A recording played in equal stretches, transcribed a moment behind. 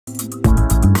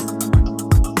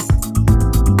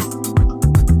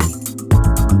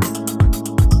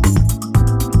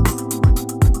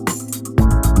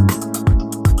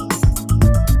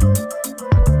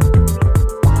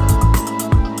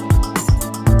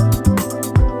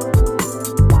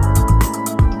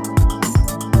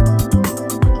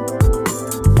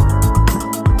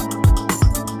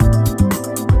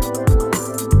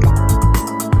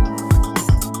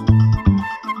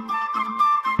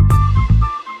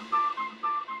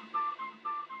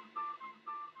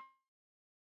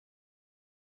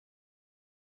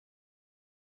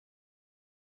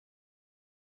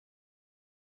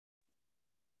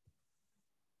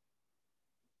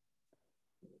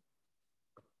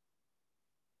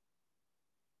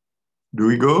Do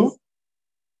we go?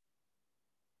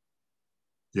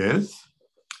 Yes.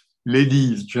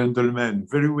 Ladies, gentlemen,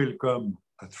 very welcome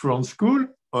at Florence School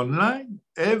online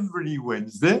every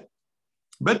Wednesday,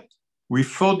 but with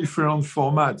 4 different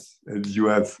formats, as you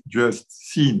have just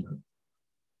seen.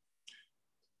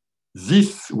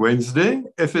 This Wednesday,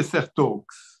 FSR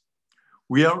Talks.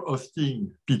 We are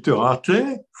hosting Peter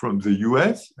Hartley from the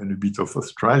US and a bit of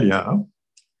Australia,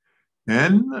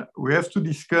 and we have to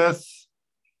discuss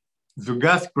the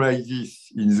gas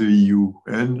crisis in the EU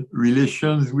and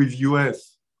relations with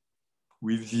US,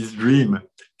 with this dream.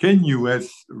 Can US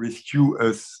rescue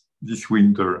us this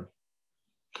winter?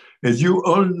 As you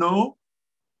all know,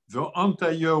 the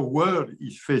entire world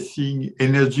is facing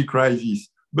energy crisis,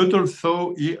 but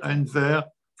also here and there,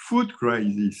 food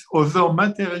crisis, other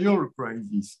material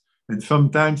crisis, and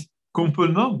sometimes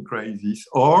component crisis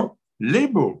or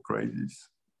labor crisis.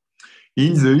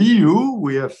 In the EU,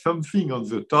 we have something on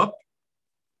the top,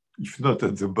 if not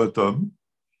at the bottom,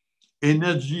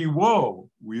 energy war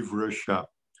with Russia.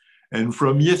 And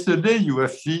from yesterday, you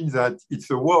have seen that it's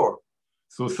a war.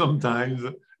 So sometimes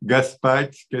gas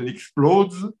pipes can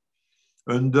explode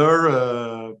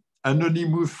under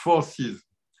anonymous forces.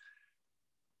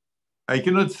 I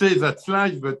cannot say that's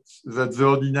lies, but that's the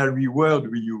ordinary word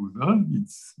we use. Huh?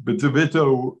 But the better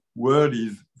word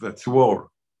is that's war.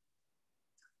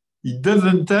 It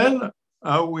doesn't tell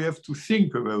how we have to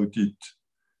think about it,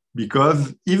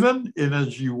 because even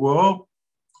energy war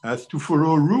has to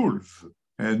follow rules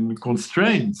and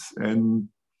constraints and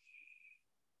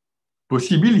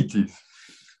possibilities.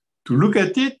 To look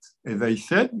at it, as I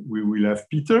said, we will have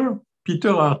Peter.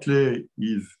 Peter Hartley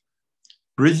is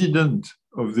president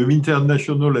of the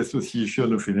International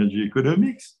Association of Energy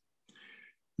Economics.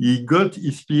 He got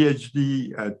his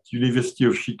PhD at University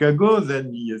of Chicago,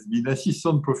 then he has been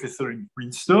assistant professor in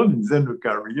Princeton, and then a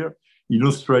career in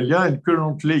Australia, and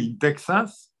currently in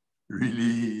Texas,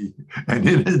 really an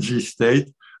energy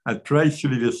state, at Rice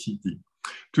University.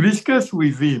 To discuss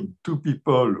with him, 2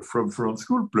 people from Florence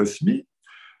School plus me.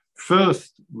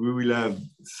 First, we will have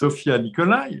Sofia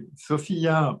Nicolai.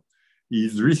 Sofia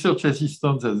is research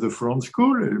assistant at the Florence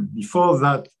School. Before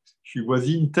that, she was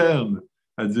intern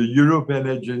at the European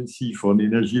Agency for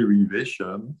Energy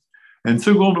Renovation. And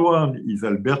second one is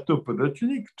Alberto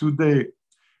Pototschnig, today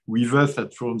with us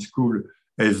at Florence School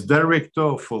as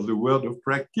director for the World of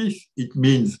Practice. It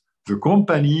means the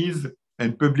companies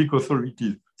and public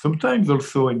authorities, sometimes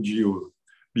also NGOs.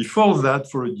 Before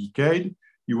that, for a decade,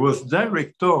 he was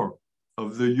director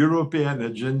of the European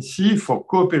Agency for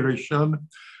Cooperation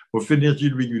of Energy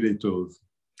Regulators.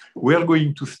 We are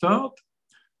going to start.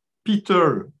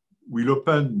 Peter will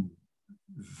open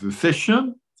the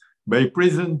session by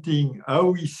presenting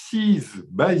how he sees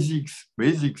basics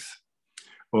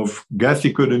of gas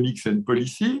economics and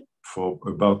policy for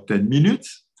about 10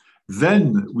 minutes.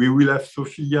 Then we will have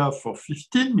Sofia for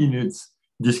 15 minutes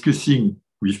discussing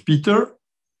with Peter,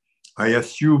 I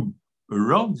assume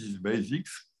around these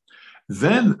basics.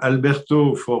 Then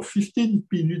Alberto for 15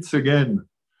 minutes again,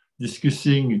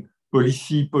 discussing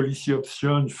policy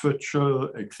options,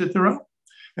 future, etc.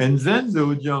 And then the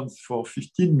audience for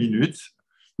 15 minutes.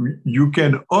 You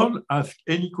can all ask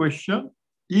any question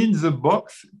in the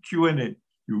box Q&A.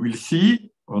 You will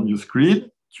see on your screen,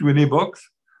 Q&A box,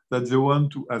 that's the one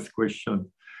to ask questions.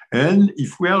 And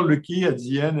if we are lucky at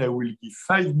the end, I will give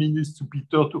 5 minutes to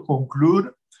Peter to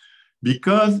conclude,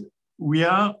 because we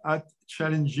are at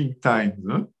challenging times.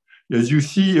 Huh? As you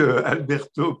see,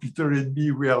 Alberto, Peter and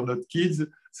me, we are not kids.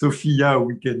 Sofia,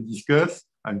 we can discuss.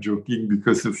 I'm joking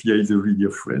because Sofia is a really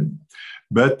a friend.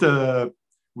 But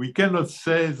we cannot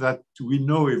say that we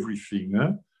know everything.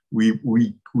 Huh?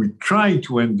 We try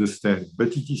to understand,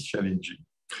 but it is challenging.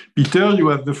 Peter, you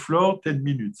have the floor, 10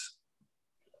 minutes.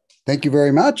 Thank you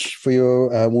very much for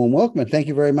your warm welcome, and thank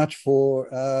you very much for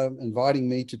inviting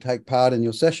me to take part in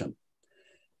your session.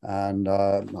 And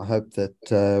I hope that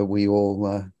we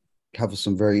all cover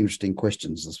some very interesting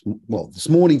questions this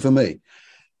morning for me,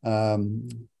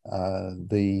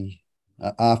 the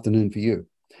afternoon for you.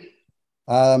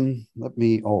 Wait a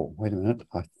minute.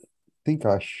 I think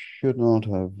I should not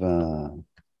have,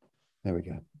 there we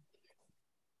go.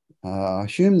 I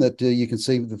assume that you can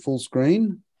see the full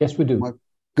screen. Yes, we do.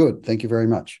 Good, thank you very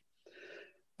much.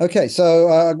 Okay,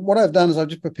 so what I've done is I've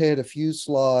just prepared a few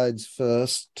slides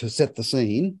first to set the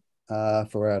scene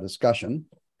for our discussion.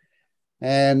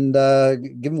 And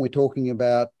given we're talking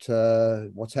about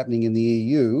what's happening in the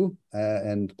EU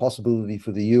and the possibility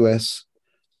for the US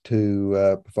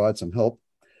to provide some help,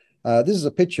 this is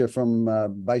a picture from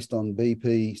based on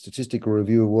BP Statistical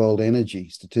Review of World Energy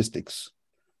Statistics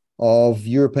of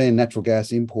European natural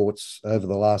gas imports over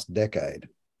the last decade.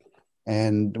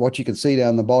 And what you can see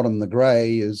down the bottom, the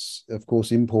grey, is, of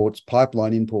course,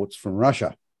 pipeline imports from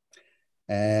Russia.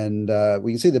 And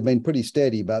we can see they've been pretty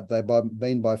steady, but they've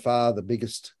been by far the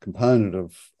biggest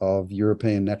component of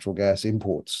European natural gas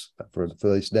imports for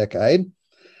this decade.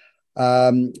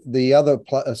 The other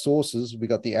sources, we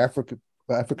got the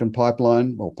African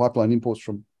pipeline, or pipeline imports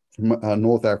from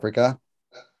North Africa.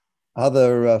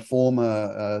 Other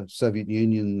former Soviet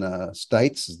Union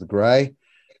states is the grey.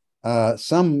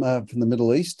 Some from the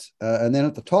Middle East. And then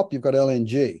at the top, you've got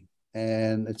LNG.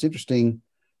 And it's interesting,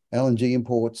 LNG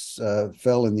imports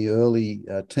fell in the early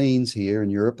teens here in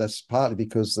Europe. That's partly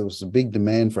because there was a big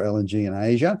demand for LNG in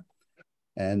Asia.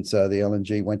 And so the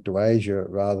LNG went to Asia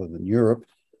rather than Europe.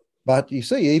 But you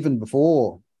see, even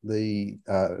before the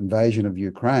invasion of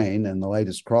Ukraine and the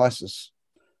latest crisis,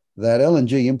 that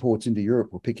LNG imports into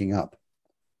Europe were picking up.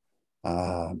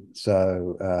 This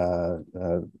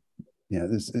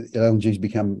LNG has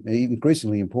become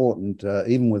increasingly important,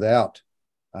 even without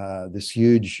this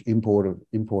huge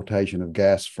importation of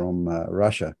gas from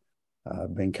Russia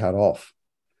being cut off.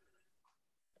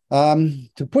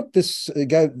 To put this,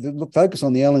 focus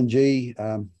on the LNG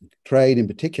trade in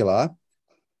particular,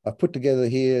 I've put together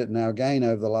here now again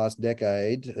over the last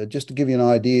decade, just to give you an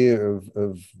idea of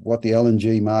what the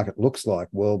LNG market looks like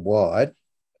worldwide.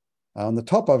 On the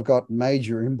top, I've got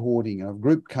major importing. I've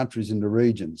grouped countries into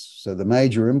regions. So the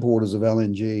major importers of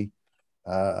LNG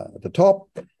at the top,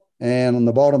 and on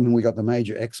the bottom, we got the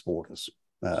major exporters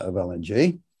of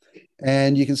LNG.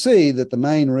 And you can see that the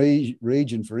main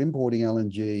region for importing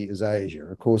LNG is Asia.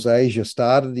 Of course, Asia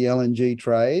started the LNG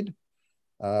trade.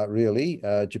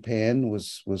 Japan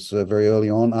was very early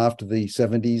on after the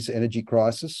 70s energy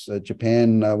crisis.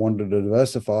 Japan wanted to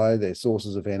diversify their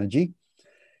sources of energy.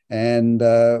 And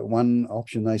one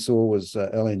option they saw was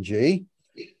LNG.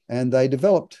 And they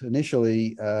developed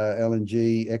initially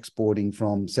LNG exporting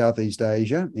from Southeast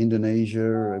Asia,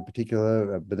 Indonesia in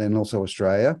particular, but then also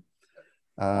Australia.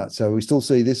 So we still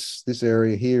see this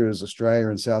area here as Australia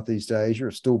and Southeast Asia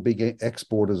are still big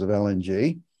exporters of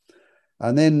LNG.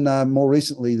 And then more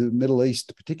recently, the Middle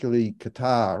East, particularly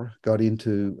Qatar, got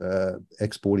into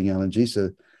exporting LNG. So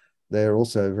they're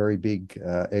also a very big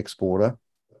exporter.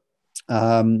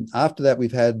 After that,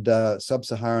 we've had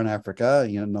sub-Saharan Africa,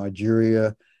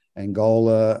 Nigeria,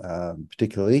 Angola,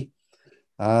 particularly.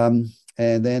 And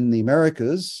then the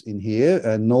Americas in here,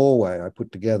 and Norway I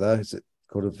put together, as it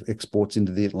sort of exports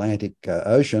into the Atlantic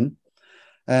Ocean.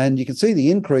 And you can see the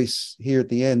increase here at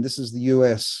the end. This is the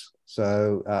US.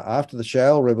 So after the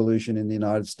shale revolution in the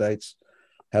United States,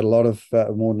 had a lot of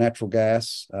more natural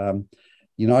gas. The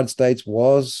United States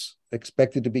was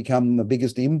expected to become the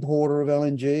biggest importer of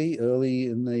LNG early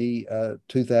in the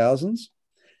 2000s.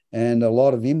 And a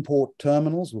lot of import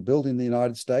terminals were built in the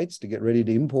United States to get ready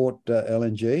to import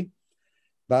LNG.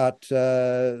 But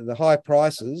the high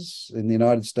prices in the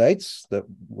United States that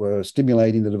were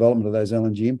stimulating the development of those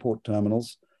LNG import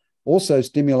terminals also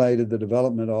stimulated the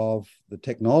development of the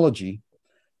technology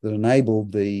that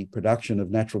enabled the production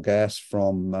of natural gas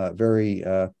from very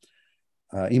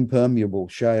impermeable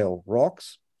shale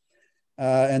rocks.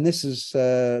 And this is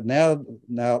now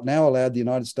allowed the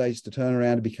United States to turn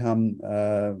around to become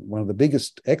one of the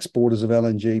biggest exporters of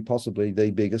LNG, possibly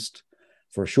the biggest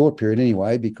for a short period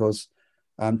anyway, because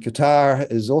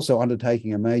Qatar is also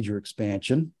undertaking a major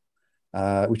expansion,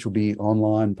 which will be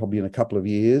online probably in a couple of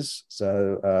years.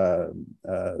 So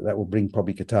that will bring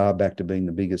probably Qatar back to being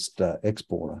the biggest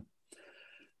exporter.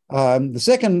 The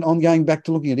second, on going back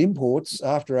to looking at imports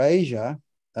after Asia,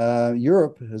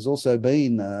 Europe has also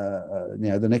been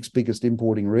the next biggest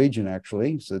importing region,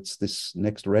 actually. So it's this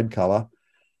next red color.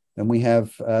 And we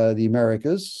have the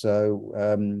Americas. So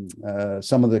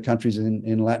some of the countries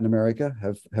in Latin America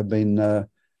have been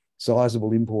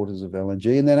sizable importers of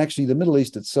LNG. And then actually the Middle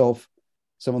East itself,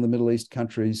 some of the Middle East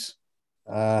countries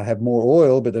have more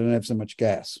oil, but they don't have so much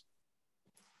gas.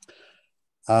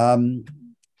 And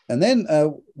then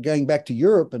going back to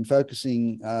Europe and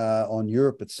focusing on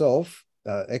Europe itself,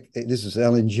 this is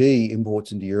LNG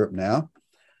imports into Europe now.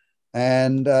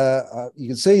 And you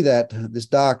can see that this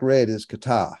dark red is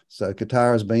Qatar. So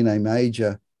Qatar has been a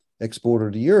major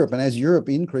exporter to Europe. And as Europe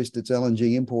increased its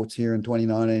LNG imports here in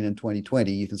 2019 and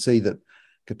 2020, you can see that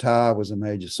Qatar was a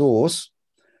major source.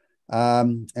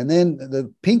 And then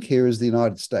the pink here is the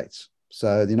United States.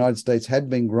 So the United States had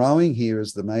been growing here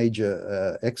as the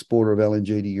major exporter of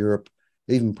LNG to Europe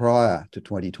even prior to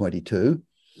 2022.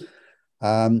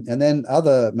 And then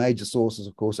other major sources,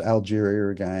 of course,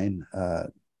 Algeria again,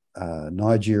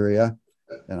 Nigeria,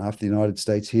 and after the United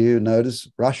States here, notice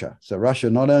Russia. So Russia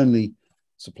not only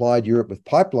supplied Europe with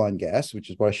pipeline gas, which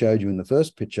is what I showed you in the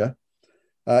first picture,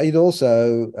 it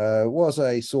also was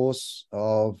a source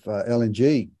of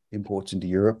LNG imports into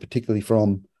Europe, particularly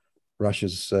from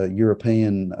Russia's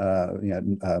European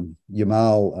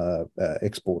Yamal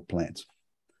export plants.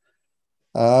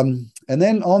 And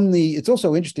then it's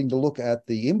also interesting to look at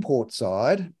the import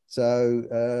side.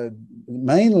 So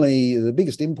mainly the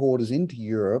biggest importers into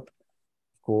Europe,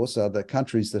 of course, are the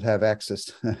countries that have access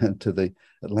to the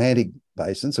Atlantic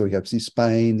basin. So we have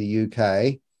Spain, the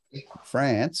UK,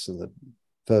 France, so the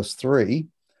first three.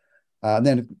 And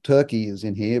then Turkey is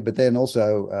in here, but then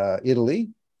also Italy,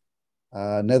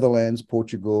 Netherlands,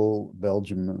 Portugal,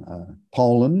 Belgium,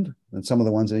 Poland, and some of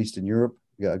the ones in Eastern Europe,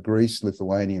 Greece,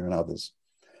 Lithuania, and others.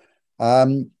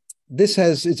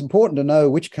 It's important to know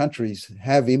which countries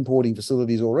have importing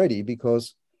facilities already,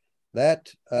 because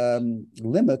that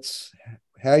limits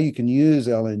how you can use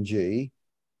LNG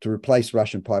to replace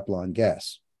Russian pipeline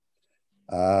gas.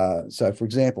 So, for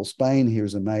example, Spain here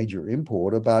is a major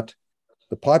importer, but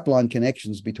the pipeline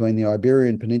connections between the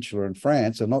Iberian Peninsula and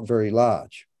France are not very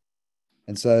large.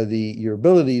 And so your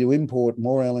ability to import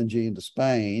more LNG into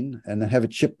Spain and then have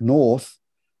it shipped north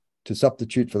to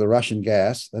substitute for the Russian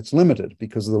gas, that's limited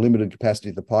because of the limited capacity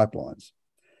of the pipelines.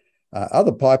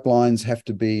 Other pipelines have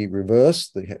to be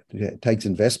reversed. It takes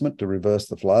investment to reverse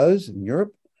the flows in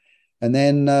Europe. And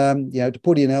then, to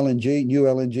put in new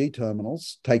LNG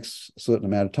terminals takes a certain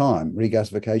amount of time,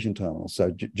 regasification terminals.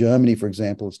 So Germany, for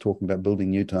example, is talking about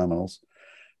building new terminals,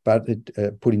 but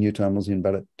putting new terminals in,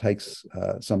 but it takes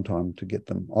some time to get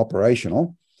them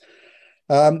operational.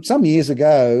 Some years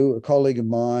ago, a colleague of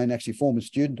mine, actually a former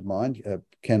student of mine,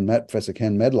 Professor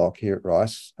Ken Medlock here at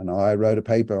Rice, and I wrote a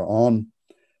paper on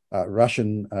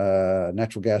Russian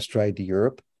natural gas trade to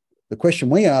Europe. The question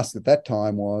we asked at that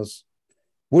time was,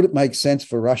 would it make sense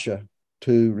for Russia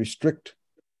to restrict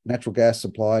natural gas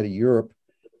supply to Europe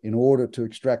in order to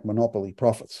extract monopoly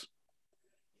profits?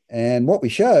 And what we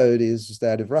showed is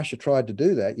that if Russia tried to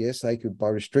do that, yes, they could, by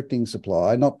restricting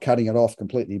supply, not cutting it off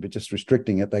completely, but just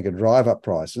restricting it, they could drive up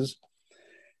prices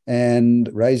and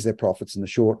raise their profits in the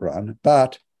short run,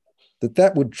 but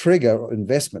that would trigger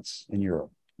investments in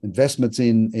Europe. Investments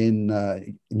in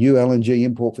new LNG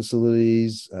import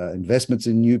facilities, investments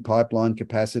in new pipeline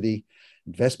capacity,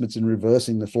 investments in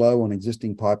reversing the flow on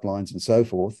existing pipelines and so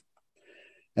forth.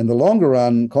 And the longer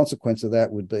run consequence of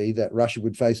that would be that Russia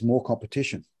would face more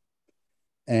competition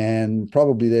and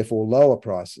probably therefore lower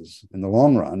prices in the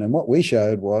long run. And what we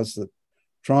showed was that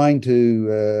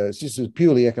it's just a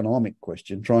purely economic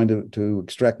question, trying to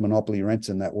extract monopoly rents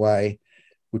in that way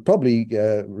would probably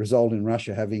result in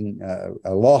Russia having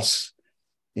a loss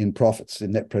in profits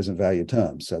in net present value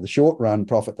terms. So the short run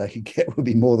profit they could get would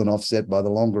be more than offset by the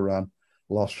longer run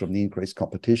loss from the increased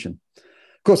competition.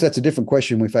 Of course, that's a different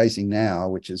question we're facing now,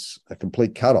 which is a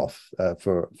complete cutoff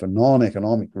for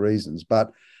non-economic reasons.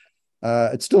 But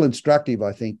it's still instructive,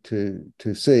 I think,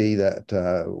 to see that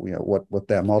what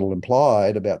their model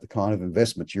implied about the kind of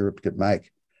investments Europe could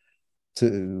make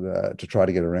to try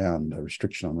to get around a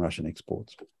restriction on Russian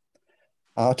exports.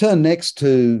 I'll turn next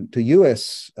to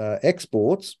US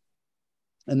exports,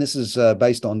 and this is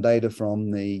based on data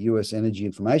from the US Energy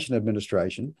Information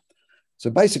Administration. So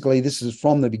basically, this is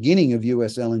from the beginning of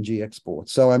US LNG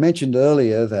exports. So I mentioned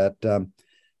earlier that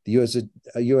the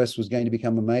US was going to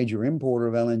become a major importer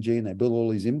of LNG, and they built all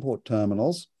these import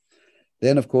terminals.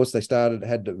 Then, of course, they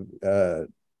had a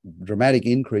dramatic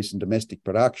increase in domestic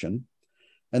production.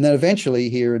 And then eventually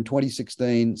here in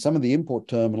 2016, some of the import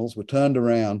terminals were turned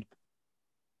around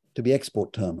to be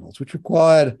export terminals, which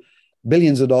required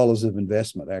billions of dollars of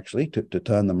investment, actually, to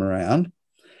turn them around.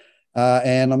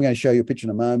 And I'm going to show you a picture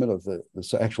in a moment of the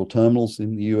actual terminals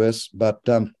in the US. But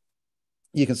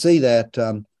you can see that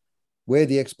where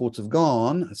the exports have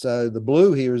gone. So the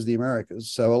blue here is the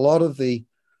Americas. So a lot of the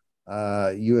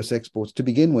US exports to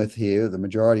begin with here, the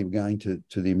majority were going to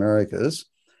the Americas.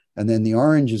 And then the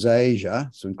orange is Asia.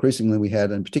 So increasingly we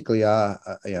had, and particularly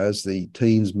as the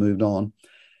teens moved on,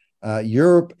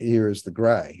 Europe here is the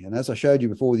gray. And as I showed you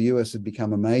before, the US had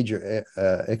become a major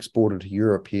exporter to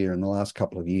Europe here in the last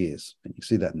couple of years. And you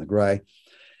see that in the gray.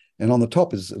 And on the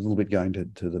top is a little bit going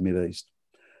to the Mideast.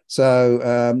 So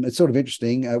it's sort of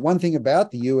interesting. One thing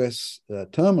about the US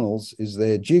terminals is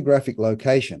their geographic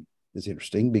location is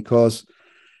interesting because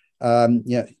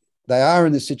they are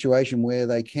in this situation where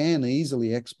they can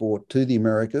easily export to the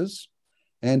Americas.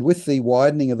 And with the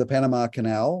widening of the Panama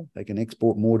Canal, they can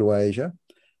export more to Asia.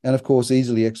 And of course,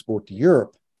 easily export to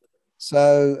Europe.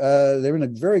 So they're in a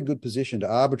very good position to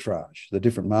arbitrage the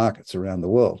different markets around the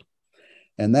world.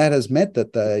 And that has meant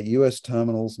that the US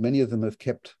terminals, many of them have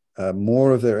kept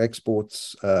more of their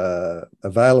exports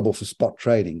available for spot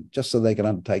trading, just so they can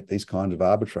undertake these kinds of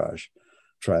arbitrage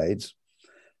trades,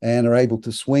 and are able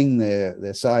to swing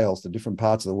their sales to different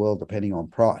parts of the world depending on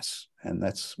price. And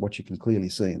that's what you can clearly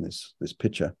see in this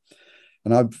picture.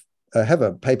 And I have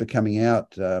a paper coming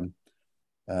out in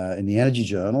the Energy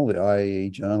Journal, the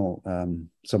IEE journal,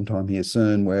 sometime here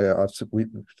soon, where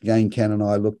Ken and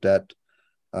I looked at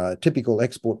a typical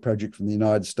export project from the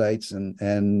United States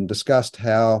and discussed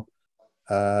how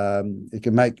it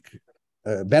can make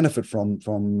benefit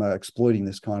from exploiting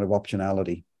this kind of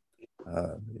optionality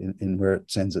in where it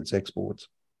sends its exports.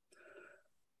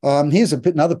 Here's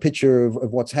another picture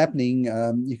of what's happening.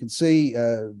 You can see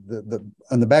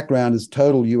on the background is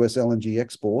total US LNG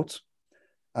exports.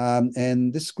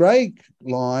 And this gray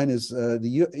line is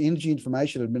the Energy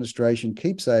Information Administration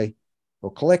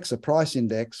collects a price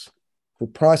index for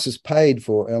prices paid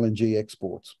for LNG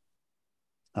exports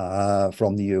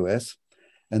from the US.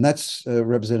 And that's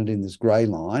represented in this gray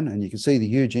line. And you can see the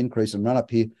huge increase and run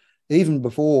up here, even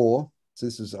before, so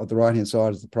this is on the right-hand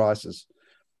side is the prices.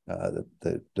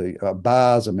 The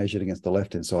bars are measured against the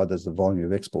left-hand side. There's the volume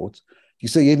of exports. You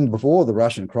see, even before the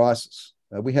Russian crisis,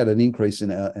 we had an increase in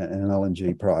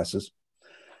LNG prices.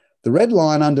 The red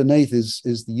line underneath is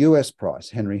the US price,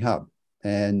 Henry Hub.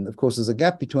 And of course, there's a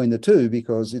gap between the two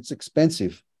because it's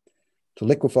expensive to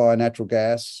liquefy natural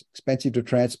gas, expensive to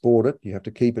transport it. You have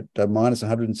to keep it minus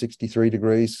 163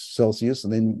 degrees Celsius.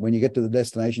 And then when you get to the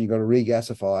destination, you've got to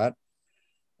regasify it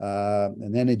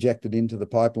and then inject it into the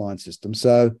pipeline system.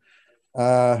 So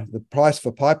the price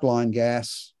for pipeline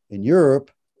gas in Europe,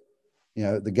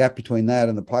 the gap between that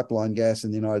and the pipeline gas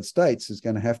in the United States is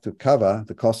going to have to cover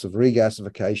the costs of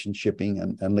regasification,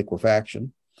 shipping, and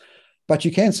liquefaction. But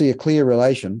you can see a clear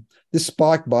relation. This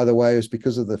spike, by the way, is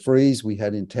because of the freeze we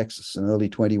had in Texas in early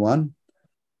 21,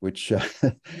 which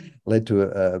led to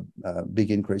a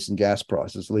big increase in gas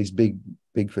prices, at least big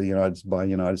for by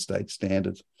United States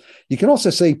standards. You can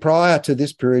also see prior to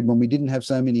this period, when we didn't have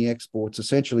so many exports,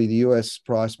 essentially the US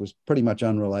price was pretty much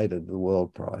unrelated to the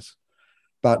world price.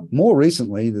 But more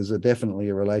recently, there's definitely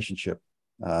a relationship.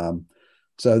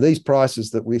 So these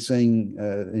prices that we're seeing,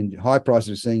 in high prices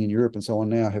we're seeing in Europe and so on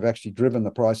now, have actually driven the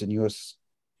price in US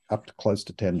up to close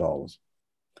to $10.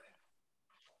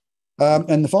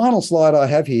 And the final slide I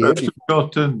have here. You have to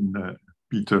shorten,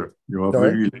 Peter. You are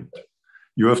very late.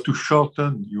 You have to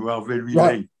shorten. You are very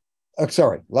late. Oh,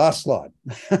 sorry, last slide.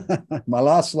 My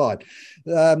last slide.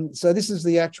 So this is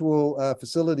the actual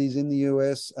facilities in the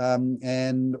US,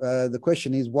 and the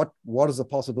question is, what is the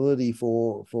possibility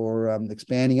for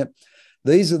expanding it?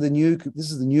 This is the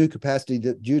new capacity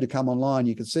that due to come online.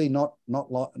 You can see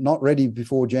not ready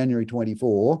before January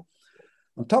 24.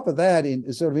 On top of that,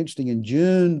 it's sort of interesting. In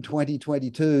June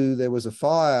 2022, there was a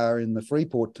fire in the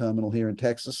Freeport terminal here in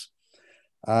Texas.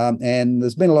 And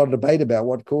there's been a lot of debate about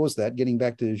what caused that. Getting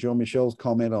back to Jean-Michel's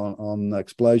comment on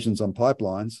explosions on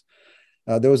pipelines,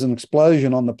 there was an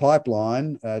explosion on the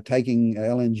pipeline taking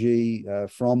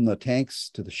LNG from the tanks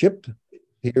to the ship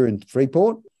here in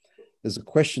Freeport. There's a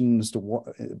question as to what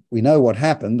we know what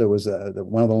happened. There was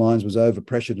one of the lines was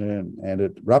overpressured and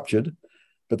it ruptured,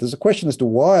 but there's a question as to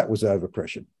why it was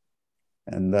overpressured.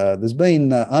 And there's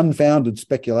been unfounded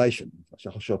speculation,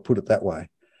 I shall put it that way,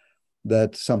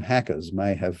 that some hackers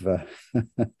may have,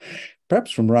 perhaps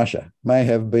from Russia, may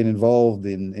have been involved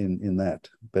in that.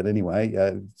 But anyway,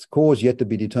 it's cause yet to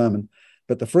be determined.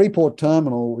 But the Freeport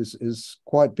terminal is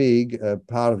quite big,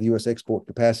 part of US export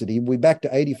capacity. We're back to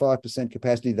 85%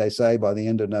 capacity, they say, by the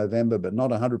end of November, but not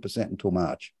 100% until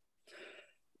March.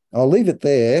 I'll leave it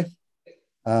there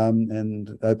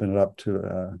and open it up to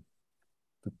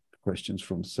the questions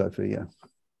from Sofia.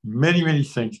 Many, many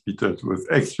thanks, Peter. It was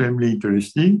extremely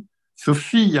interesting.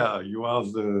 Sofia, you are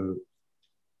the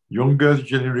youngest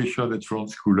generation at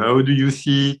France School. How do you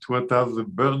see it? What are the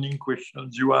burning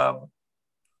questions you have?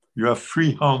 You have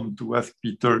free hand to ask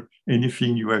Peter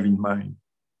anything you have in mind.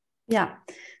 Yeah.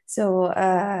 So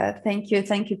thank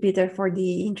you, Peter, for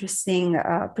the interesting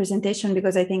presentation,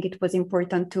 because I think it was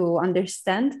important to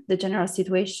understand the general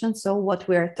situation. So what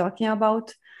we are talking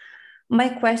about. My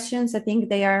questions, I think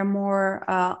they are more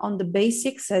on the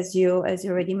basics, as you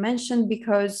already mentioned,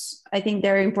 because I think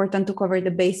they're important to cover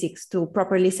the basics to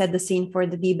properly set the scene for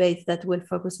the debates that will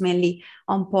focus mainly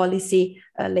on policy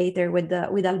later with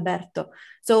Alberto.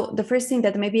 So the first thing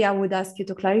that maybe I would ask you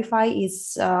to clarify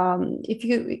is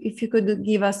if you could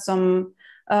give us some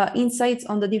insights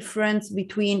on the difference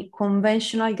between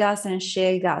conventional gas and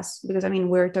shale gas, because I mean,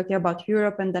 we're talking about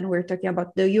Europe and then we're talking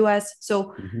about the US.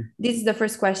 So this is the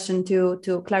first question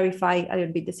to clarify a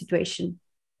little bit the situation.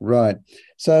 Right.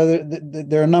 So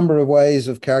there are a number of ways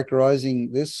of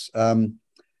characterizing this.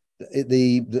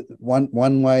 The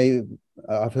one way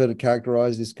I've heard it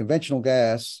characterized is conventional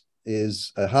gas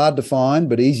is hard to find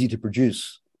but easy to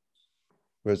produce,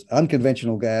 whereas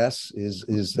unconventional gas is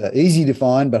easy to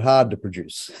find but hard to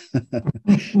produce.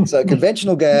 So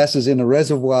conventional gas is in a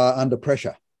reservoir under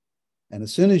pressure, and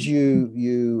as soon as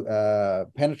you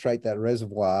penetrate that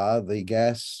reservoir, the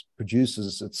gas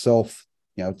produces itself.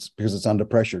 It's because it's under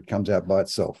pressure, it comes out by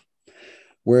itself.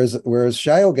 Whereas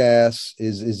shale gas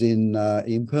is in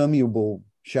impermeable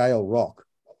shale rock.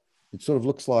 It sort of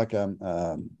looks like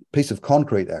a piece of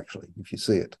concrete, actually, if you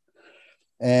see it.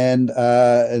 And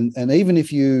even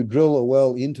if you drill a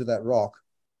well into that rock,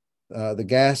 the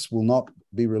gas will not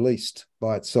be released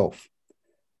by itself.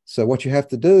 So what you have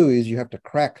to do is you have to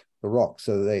crack the rock.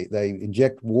 So they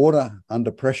inject water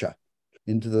under pressure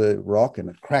into the rock, and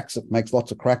it cracks it, makes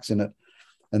lots of cracks in it.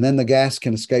 And then the gas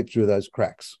can escape through those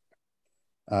cracks.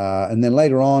 And then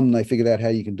later on, they figured out how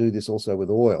you can do this also with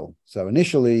oil. So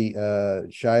initially,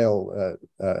 shale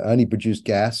only produced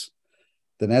gas.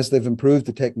 Then as they've improved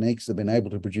the techniques, they've been able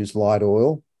to produce light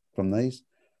oil from these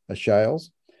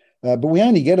shales. But we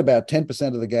only get about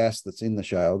 10% of the gas that's in the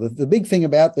shale. The big thing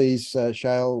about these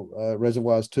shale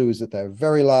reservoirs too is that they're a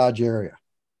very large area.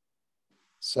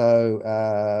 So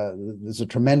there's a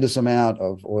tremendous amount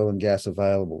of oil and gas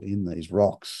available in these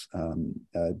rocks,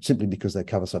 simply because they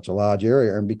cover such a large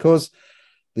area. And because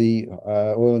the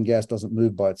oil and gas doesn't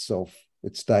move by itself,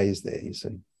 it stays there, you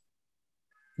see,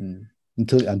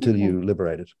 until you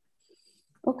liberate it.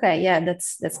 Okay, yeah,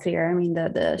 that's clear. I mean,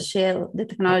 the shale, the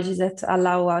technologies that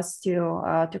allow us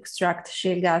to extract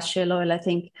shale gas, shale oil, I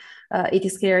think it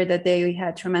is clear that they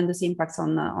had tremendous impacts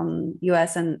on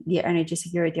US and the energy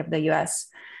security of the US.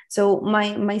 So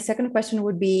my second question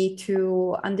would be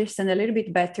to understand a little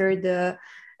bit better the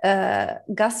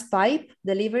gas pipe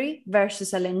delivery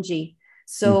versus LNG.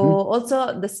 So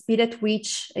also the speed at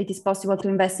which it is possible to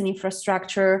invest in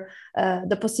infrastructure,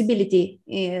 the possibility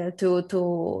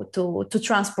to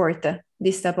transport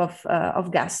this type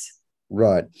of gas.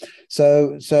 Right.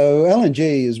 So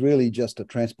LNG is really just a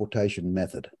transportation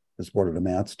method, is what it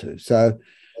amounts to. So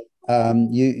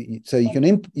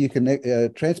you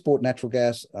can transport natural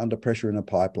gas under pressure in a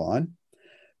pipeline.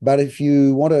 But if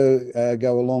you want to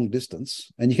go a long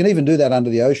distance, and you can even do that under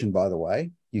the ocean, by the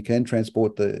way, you can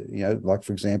transport like,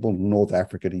 for example, North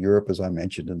Africa to Europe, as I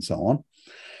mentioned, and so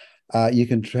on. You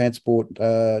can transport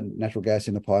natural gas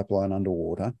in a pipeline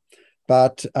underwater.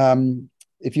 But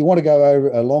if you want to go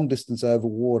over a long distance over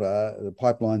water, the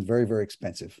pipeline is very, very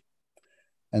expensive.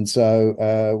 And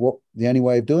so the only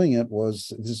way of doing it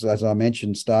was, this, as I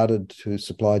mentioned, started to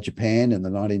supply Japan in the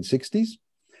 1960s.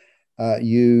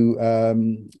 You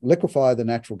liquefy the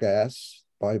natural gas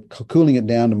by cooling it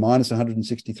down to minus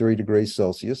 163 degrees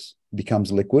Celsius,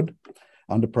 becomes liquid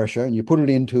under pressure, and you put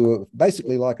it into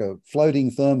basically like a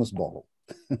floating thermos bottle.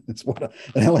 That's what an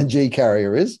LNG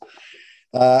carrier is.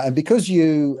 And because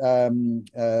when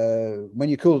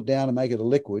you cool it down and make it a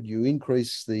liquid, you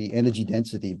increase the energy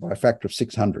density by a factor of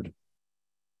 600.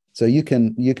 So you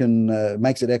can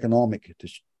makes it economic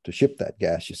to ship that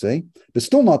gas, you see, but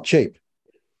still not cheap,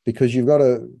 because you've got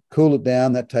to cool it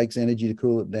down. That takes energy to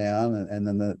cool it down, and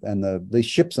then these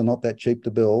ships are not that cheap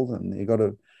to build, and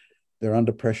they're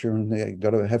under pressure, and they've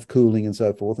got to have cooling and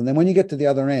so forth. And then when you get to the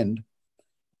other end,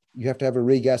 you have to have a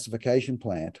regasification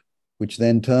plant, which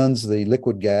then turns the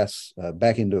liquid gas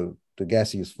back into the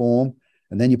gaseous form,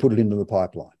 and then you put it into the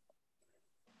pipeline.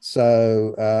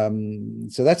 So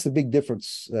that's the big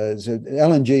difference. So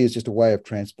LNG is just a way of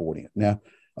transporting it. Now,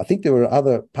 I think there were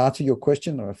other parts of your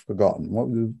question I've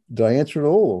forgotten. Did I answer it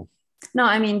all? No,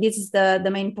 I mean, this is the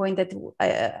main point that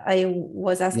I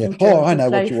was asking. Yeah. I know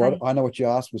what you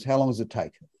asked was, how long does it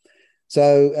take?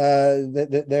 So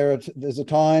there's a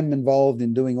time involved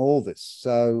in doing all this.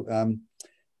 So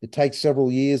it takes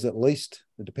several years at least.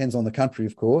 It depends on the country,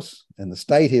 of course, and the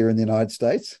state here in the United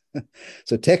States.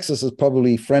 So Texas is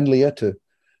probably friendlier to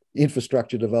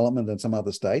infrastructure development than some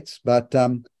other states. But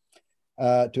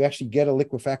to actually get a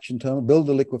liquefaction terminal, build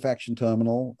a liquefaction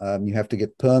terminal, you have to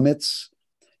get permits.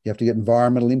 You have to get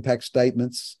environmental impact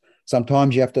statements.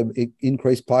 Sometimes you have to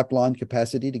increase pipeline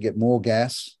capacity to get more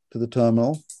gas to the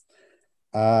terminal.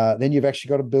 Then you've actually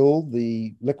got to build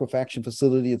the liquefaction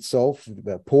facility itself,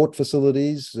 port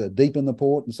facilities, deepen the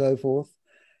port and so forth.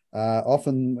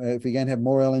 Often, if you're going to have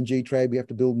more LNG trade, we have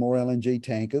to build more LNG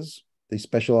tankers, these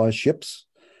specialized ships.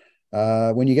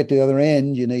 When you get to the other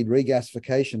end, you need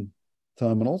regasification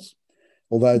terminals.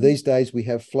 Although these days we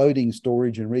have floating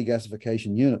storage and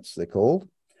regasification units, they're called.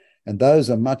 And those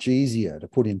are much easier to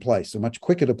put in place, so much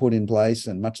quicker to put in place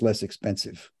and much less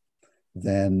expensive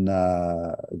than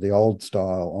the old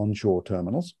style onshore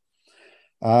terminals.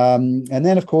 And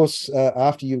then, of course,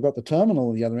 after you've got the terminal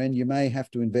at the other end, you may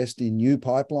have to invest in new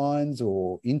pipelines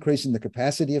or increasing the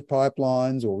capacity of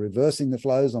pipelines or reversing the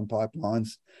flows on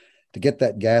pipelines to get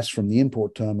that gas from the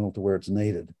import terminal to where it's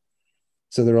needed.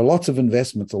 So there are lots of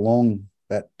investments along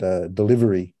that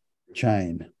delivery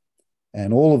chain.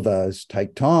 And all of those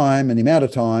take time, and the amount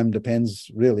of time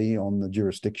depends really on the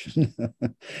jurisdiction.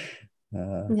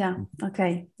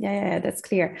 Okay. Yeah, that's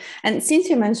clear. And since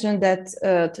you mentioned that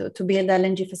to build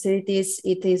LNG facilities,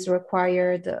 it is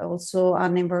required also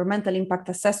an environmental impact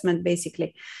assessment,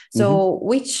 basically. So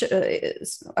which,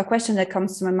 a question that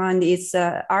comes to my mind is,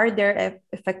 are there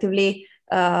effectively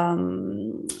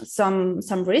some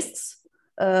risks,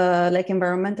 like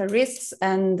environmental risks,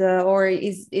 and or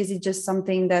is it just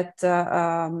something that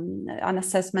an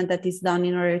assessment that is done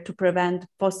in order to prevent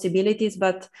possibilities?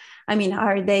 But I mean,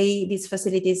 are these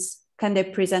facilities, can they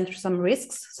present some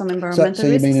risks, some environmental risks? So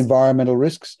you mean environmental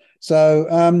risks? So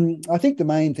I think the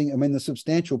main thing, I mean, the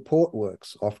substantial port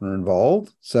works often are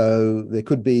involved. So there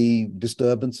could be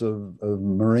disturbance of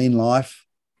marine life,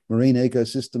 marine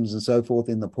ecosystems and so forth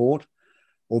in the port.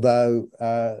 Although,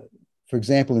 for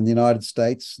example, in the United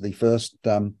States, the first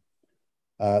the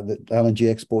LNG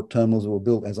export terminals were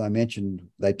built, as I mentioned,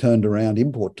 they turned around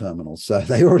import terminals. So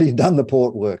they already done the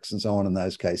port works and so on in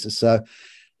those cases. So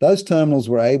those terminals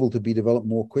were able to be developed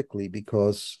more quickly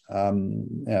because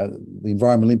the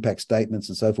environmental impact statements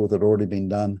and so forth had already been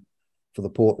done for the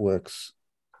port works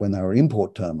when they were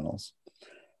import terminals.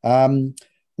 In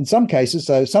some cases,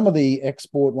 so some of the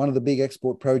one of the big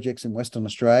export projects in Western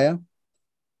Australia,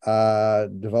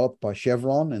 developed by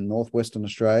Chevron in northwestern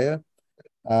Australia.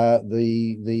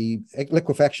 The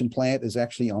liquefaction plant is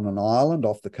actually on an island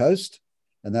off the coast,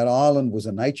 and that island was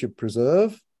a nature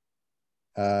preserve.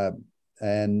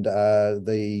 And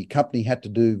the company had to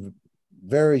do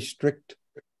very strict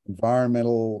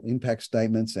environmental impact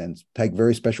statements and take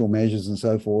very special measures and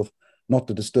so forth, not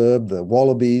to disturb the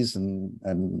wallabies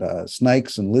and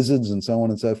snakes and lizards and so on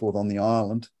and so forth on the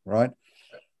island, right?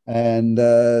 And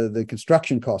the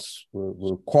construction costs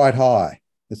were quite high.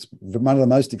 It's one of the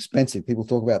most expensive. People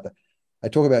talk about they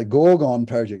talk about Gorgon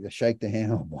project. They shake their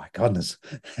hand. Oh my goodness,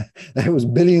 that was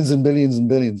billions and billions and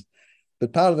billions.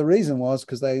 But part of the reason was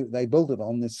because they built it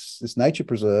on this nature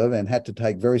preserve and had to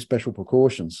take very special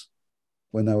precautions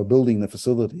when they were building the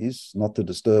facilities, not to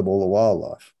disturb all the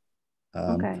wildlife.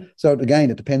 So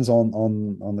again, it depends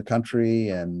on the country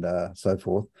and so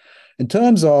forth. In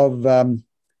terms of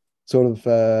sort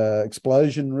of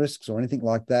explosion risks or anything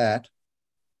like that.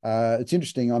 It's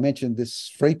interesting. I mentioned this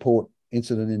Freeport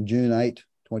incident in June 8,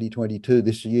 2022,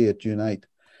 this year, June 8,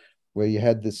 where you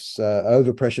had this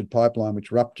overpressured pipeline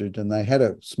which ruptured, and they had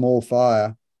a small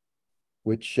fire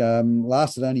which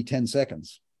lasted only 10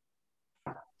 seconds.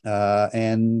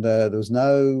 And there was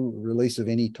no release of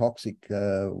any toxic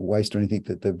waste or anything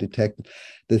that they've detected.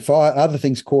 The fire, other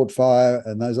things caught fire,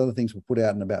 and those other things were put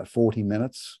out in about 40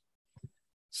 minutes.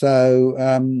 So,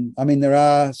 I mean, there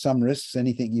are some risks.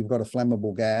 Anything, you've got a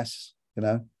flammable gas, you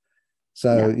know.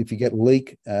 So if you get a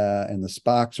leak and the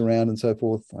sparks around and so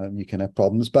forth, you can have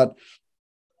problems. But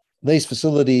these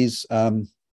facilities are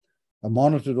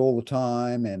monitored all the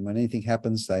time. And when anything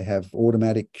happens, they have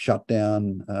automatic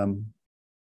shutdown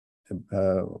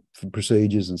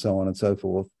procedures and so on and so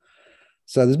forth.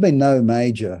 So there's been no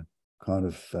major kind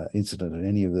of incident at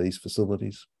any of these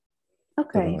facilities.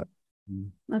 Okay.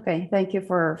 Okay, thank you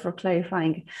for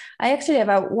clarifying. I actually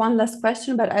have one last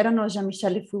question, but I don't know,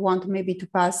 Jean-Michel, if we want maybe to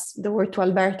pass the word to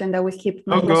Alberto and I will keep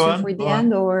my question for the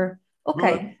end, or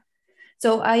okay.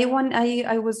 So I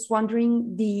was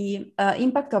wondering the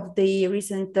impact of the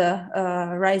recent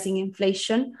rising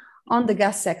inflation on the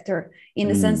gas sector, in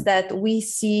the sense that we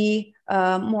see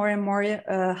more and more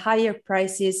higher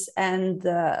prices and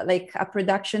like a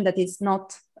production that is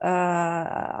not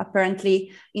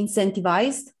apparently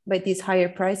incentivized by these higher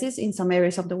prices in some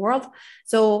areas of the world.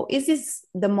 So is this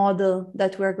the model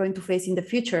that we're going to face in the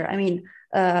future? I mean,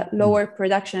 lower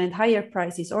production and higher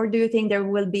prices, or do you think there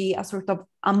will be a sort of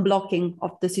unblocking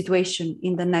of the situation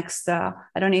in the next, I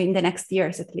don't know, in the next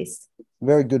years at least?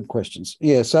 Very good questions.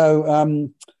 Yeah,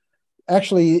 so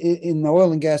actually in the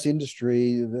oil and gas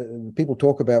industry, people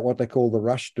talk about what they call the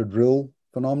rush to drill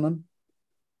phenomenon.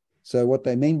 So what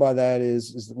they mean by that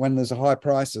is when there's a high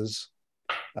prices,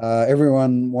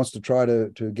 everyone wants to try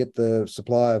to get the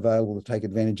supply available to take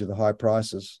advantage of the high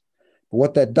prices. But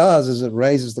what that does is it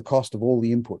raises the cost of all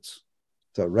the inputs.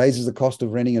 So it raises the cost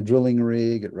of renting a drilling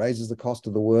rig. It raises the cost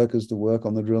of the workers to work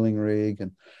on the drilling rig,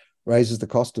 and raises the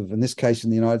cost of, in this case in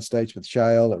the United States with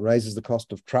shale, it raises the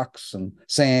cost of trucks and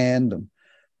sand and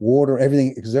water,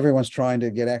 everything, because everyone's trying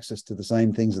to get access to the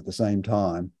same things at the same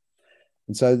time.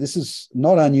 And so this is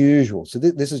not unusual. So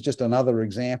this is just another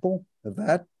example of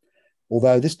that.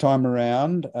 Although this time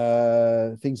around,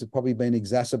 things have probably been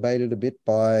exacerbated a bit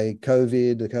by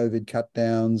COVID, the COVID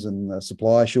cutdowns and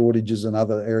supply shortages and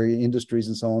other area industries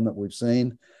and so on that we've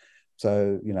seen.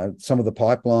 So, you know, some of the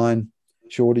pipeline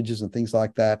shortages and things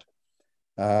like that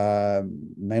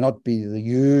may not be the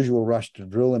usual rush to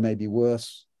drill. It may be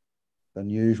worse than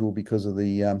usual because of the,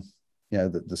 you know,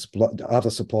 the other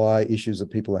supply issues that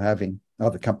people are having,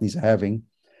 other companies are having.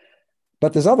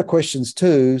 But there's other questions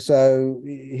too. So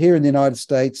here in the United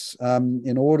States,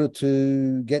 in order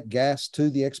to get gas to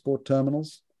the export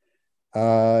terminals,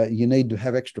 you need to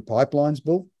have extra pipelines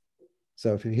built.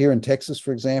 So if you're here in Texas,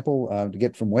 for example, to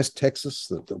get from West Texas,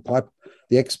 the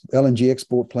LNG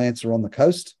export plants are on the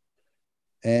coast,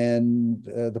 and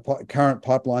the current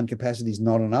pipeline capacity is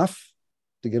not enough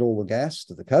to get all the gas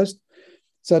to the coast.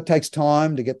 So it takes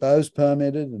time to get those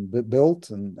permitted and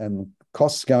built, and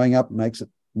costs going up makes it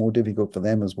more difficult for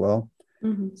them as well.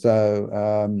 Mm-hmm. So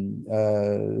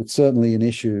it's certainly an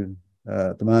issue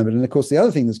at the moment. And of course, the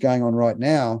other thing that's going on right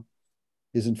now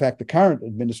is, in fact, the current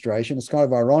administration. It's kind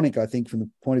of ironic, I think, from the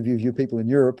point of view of you people in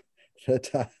Europe,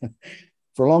 that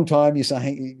for a long time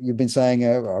you've been saying,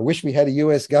 I wish we had a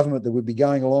US government that would be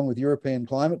going along with European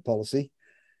climate policy.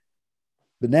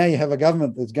 But now you have a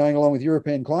government that's going along with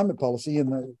European climate policy,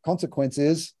 and the consequence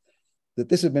is that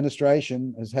this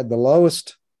administration has had the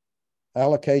lowest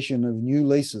allocation of new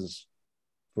leases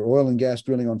for oil and gas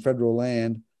drilling on federal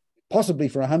land, possibly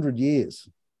for 100 years.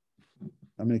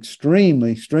 I mean,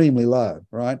 extremely, extremely low,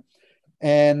 right?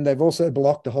 And they've also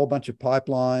blocked a whole bunch of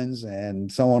pipelines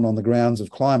and so on the grounds of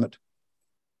climate.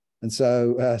 And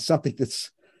so something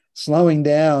that's slowing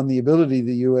down the ability of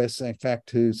the US, in fact,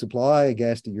 to supply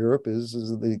gas to Europe is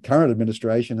the current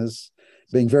administration is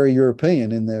being very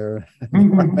European in their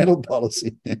environmental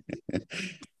policy.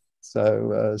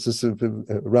 So it's just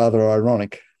rather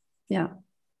ironic. Yeah.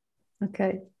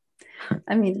 Okay.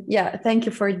 I mean, yeah. Thank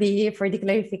you for the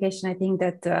clarification. I think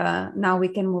that now we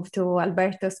can move to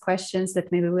Alberto's questions that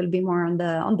maybe will be more on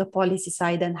the policy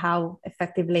side and how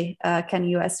effectively can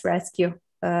US rescue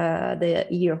the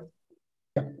EU.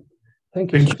 Yeah.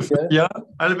 Thank you, Sofia. Yeah,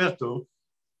 Alberto.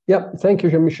 Yeah. Thank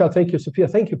you, Jean-Michel. Thank you, Sofia.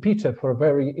 Thank you, Peter, for a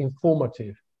very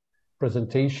informative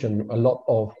presentation. A lot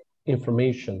of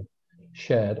information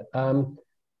shared.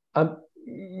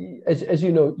 As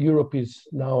you know, Europe is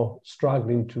now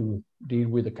struggling to deal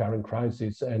with the current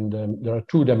crisis, and there are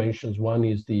two dimensions. One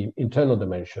is the internal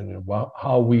dimension,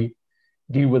 how we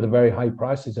deal with the very high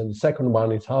prices, and the second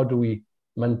one is how do we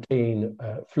maintain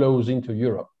flows into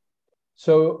Europe.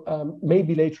 So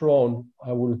maybe later on,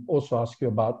 I will also ask you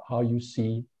about how you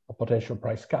see a potential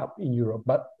price cap in Europe.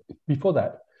 But before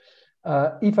that,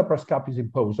 if a price cap is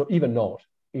imposed, or even not,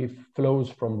 if flows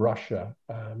from Russia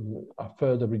are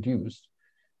further reduced,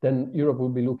 then Europe will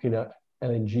be looking at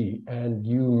LNG. And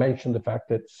you mentioned the fact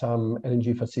that some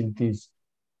LNG facilities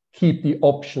keep the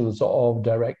options of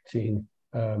directing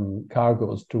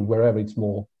cargoes to wherever it's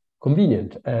more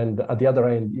convenient. And at the other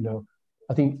end, you know,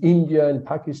 I think India and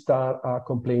Pakistan are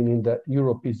complaining that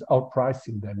Europe is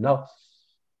outpricing them. Now,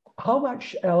 how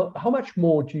much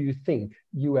more do you think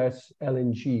US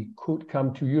LNG could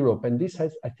come to Europe? And this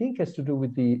has, I think, has to do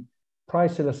with the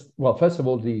price, well, first of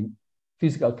all, the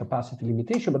physical capacity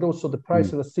limitation, but also the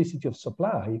price elasticity of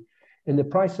supply and the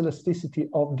price elasticity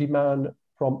of demand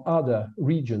from other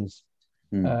regions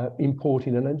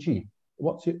importing LNG.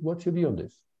 What's your view on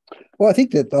this? Well, I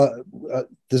think that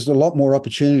there's a lot more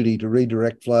opportunity to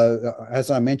redirect flow.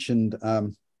 As I mentioned,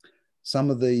 some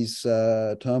of these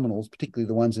terminals, particularly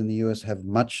the ones in the US, have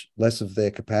much less of their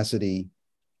capacity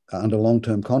under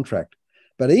long-term contract.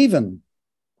 But even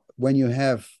when you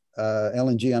have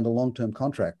LNG under long-term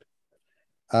contract,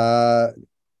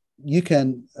 you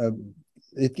can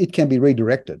it can be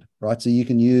redirected, right? So you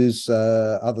can use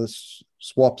other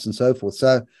swaps and so forth.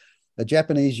 So a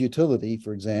Japanese utility,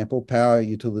 for example, power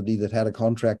utility that had a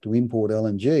contract to import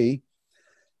LNG,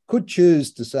 could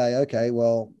choose to say, okay,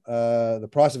 well, the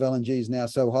price of LNG is now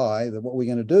so high that what we're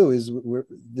going to do is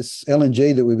this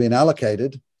LNG that we've been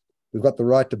allocated, we've got the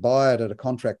right to buy it at a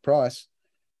contract price,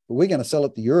 but we're going to sell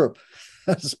it to Europe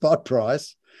at a spot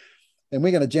price, and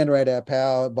we're going to generate our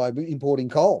power by importing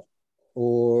coal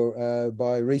or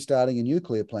by restarting a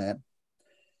nuclear plant.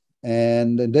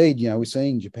 And indeed, you know, we're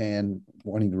seeing Japan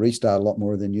wanting to restart a lot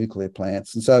more of their nuclear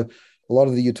plants. And so a lot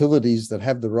of the utilities that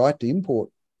have the right to import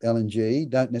LNG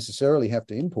don't necessarily have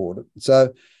to import it.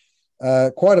 So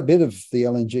quite a bit of the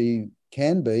LNG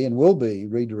can be and will be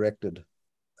redirected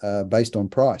based on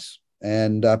price.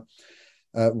 And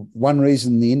one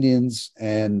reason the Indians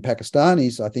and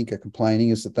Pakistanis, I think, are complaining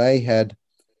is that they had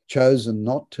chosen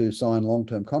not to sign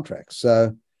long-term contracts.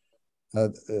 So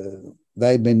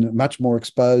they've been much more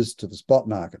exposed to the spot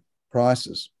market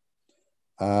prices.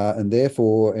 And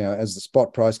therefore, as the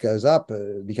spot price goes up,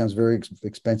 it becomes very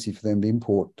expensive for them to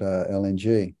import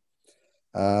LNG.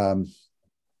 And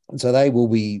so they will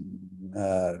be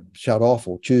shut off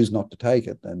or choose not to take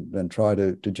it and try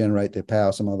to generate their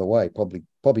power some other way,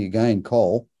 probably again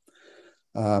coal.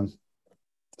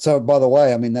 So by the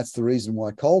way, I mean, that's the reason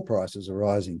why coal prices are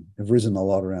rising, have risen a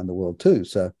lot around the world too.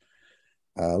 So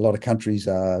a lot of countries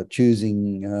are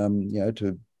choosing,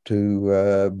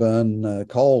 to burn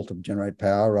coal to generate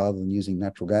power rather than using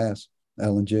natural gas,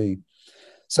 LNG.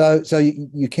 So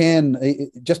you can,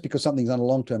 just because something's on a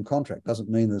long-term contract doesn't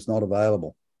mean that it's not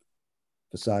available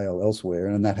for sale elsewhere,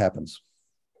 and that happens.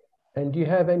 And do you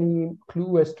have any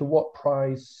clue as to what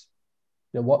price,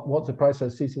 what the price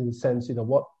is in the sense,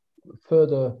 what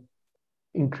further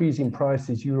increase in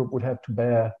prices Europe would have to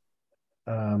bear,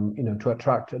 to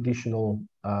attract additional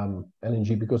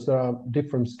LNG? Because there are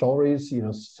different stories,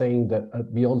 saying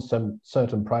that beyond some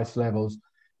certain price levels,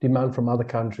 demand from other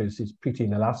countries is pretty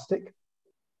inelastic,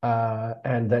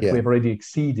 and that we've already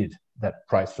exceeded that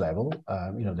price level,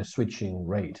 the switching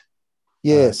rate.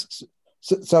 Yes.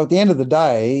 So at the end of the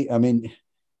day, I mean,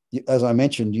 as I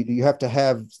mentioned, you have to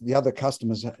have, the other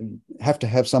customers have to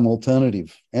have some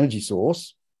alternative energy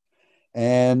source,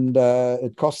 and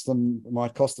it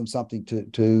might cost them something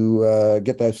to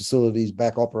get those facilities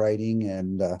back operating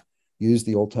and use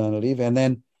the alternative. And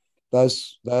then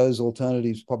those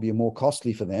alternatives probably are more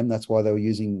costly for them. That's why they were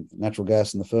using natural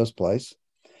gas in the first place.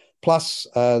 Plus,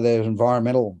 there's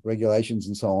environmental regulations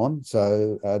and so on.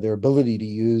 So their ability to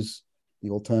use the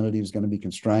alternative is going to be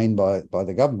constrained by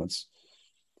the governments.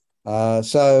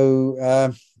 As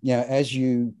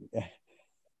you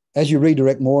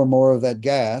redirect more and more of that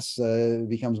gas, it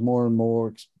becomes more and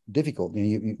more difficult.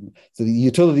 So the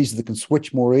utilities that can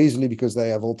switch more easily because they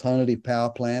have alternative power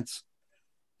plants,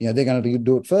 they're going to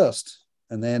do it first.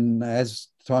 And then as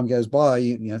time goes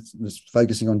by,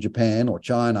 focusing on Japan or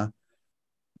China,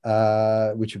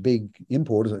 which are big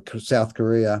importers, South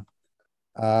Korea,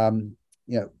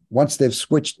 once they've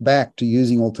switched back to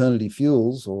using alternative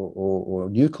fuels or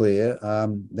nuclear,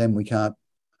 then we can't.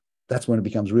 That's when it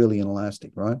becomes really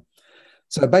inelastic, right?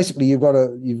 So basically, you've got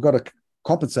to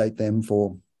compensate them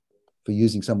for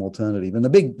using some alternative. And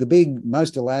the big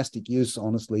most elastic use,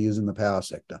 honestly, is in the power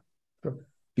sector,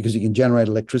 because you can generate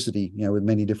electricity, with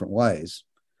many different ways.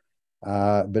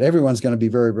 But everyone's going to be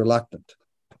very reluctant to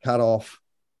cut off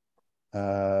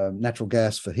natural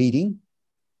gas for heating.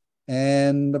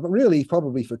 And really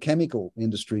probably for chemical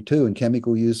industry too, and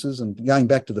chemical uses. And going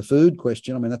back to the food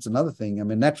question, I mean, that's another thing. I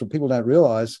mean, people don't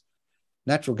realize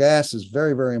natural gas is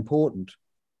very, very important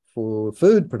for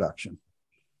food production.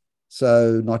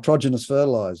 So nitrogenous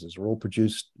fertilizers are all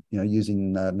produced,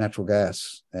 using natural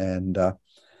gas. And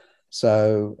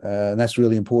and that's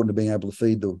really important to being able to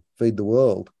feed the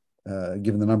world,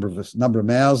 given the number of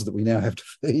mouths that we now have to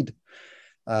feed.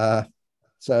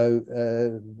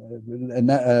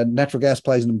 Natural gas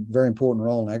plays a very important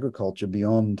role in agriculture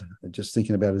beyond just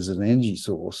thinking about it as an energy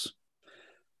source.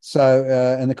 So,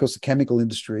 and of course, the chemical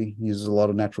industry uses a lot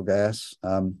of natural gas.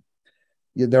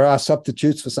 There are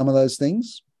substitutes for some of those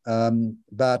things,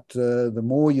 but the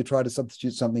more you try to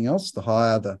substitute something else, the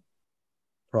higher the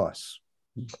price.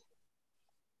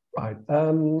 Right.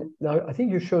 Now, I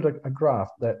think you showed a graph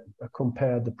that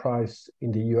compared the price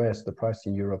in the US, the price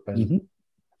in Europe,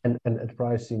 and the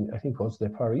price in, I think, also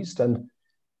the Far East, and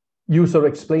you sort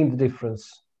of explained the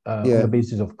difference on the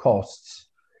basis of costs.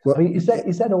 Well, I mean, is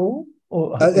that all?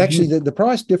 Or actually, the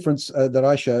price difference that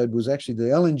I showed was actually the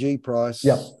LNG price,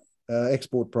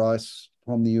 export price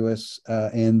from the US,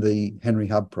 and the Henry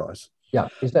Hub price. Yeah,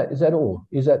 is that all?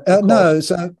 Is that no?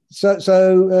 So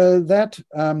that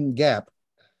gap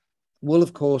will,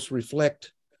 of course,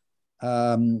 reflect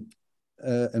an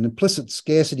implicit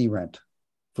scarcity rent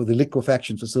for the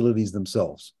liquefaction facilities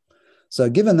themselves. So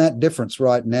given that difference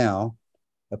right now,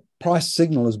 a price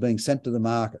signal is being sent to the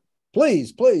market.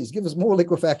 Please give us more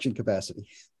liquefaction capacity.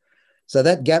 So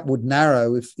that gap would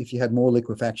narrow if you had more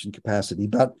liquefaction capacity.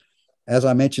 But as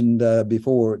I mentioned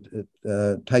before,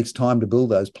 it takes time to build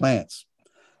those plants.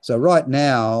 So right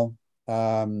now,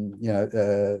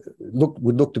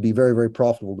 would look to be very, very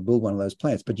profitable to build one of those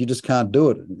plants, but you just can't do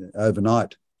it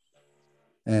overnight.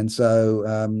 And so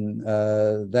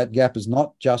that gap is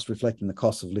not just reflecting the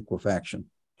cost of liquefaction.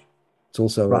 It's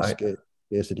also a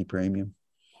scarcity premium.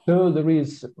 So there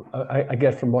is, I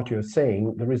get from what you're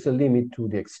saying, there is a limit to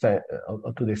the extent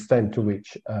to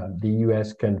which the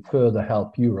US can further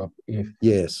help Europe if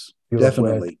Yes, Europe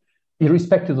definitely.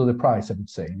 Irrespective of the price, I would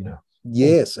say,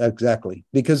 Yes, exactly.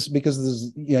 Because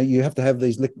there's, you have to have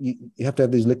these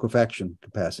liquefaction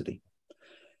capacity.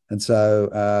 And so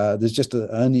there's just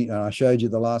I showed you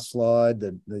the last slide,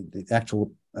 the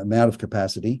actual amount of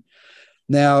capacity.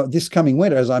 Now, this coming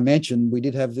winter, as I mentioned, we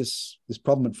did have this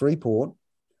problem at Freeport,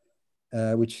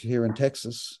 which here in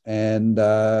Texas, and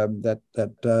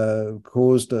that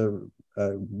caused a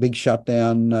big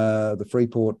shutdown, the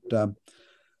Freeport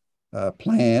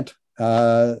plant,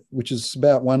 which is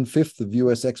about 1/5 of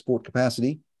US export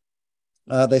capacity.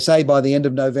 They say by the end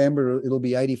of November, it'll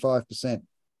be 85%.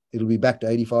 It'll be back to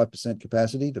 85%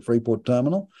 capacity, the Freeport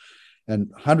terminal,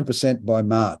 and 100% by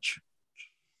March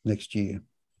next year.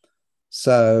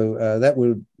 So that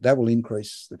will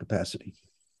increase the capacity.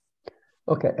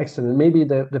 Okay, excellent. Maybe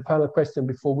the final question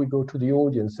before we go to the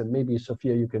audience, and maybe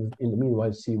Sofia, you can in the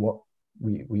meanwhile see what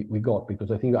we got, because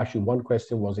I think actually one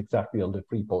question was exactly on the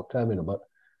Freeport terminal, but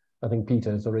I think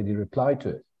Peter has already replied to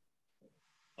it.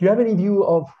 Do you have any view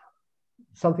of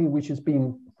something which has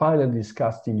been finally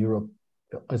discussed in Europe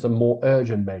as a more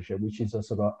urgent measure, which is a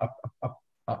sort of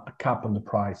a cap on the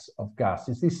price of gas?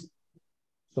 Is this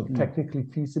sort of technically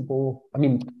feasible? I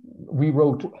mean, we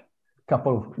wrote a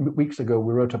couple of weeks ago,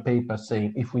 we wrote a paper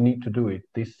saying if we need to do it,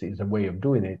 this is a way of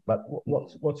doing it. But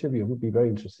what's your view? It would be very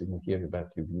interesting to hear about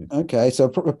your views. Okay, so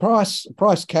a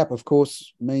price cap, of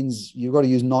course, means you've got to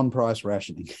use non-price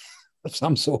rationing of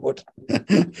some sort,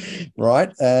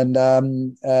 right? And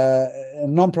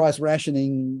non-price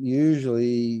rationing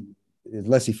usually is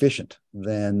less efficient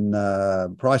than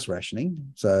price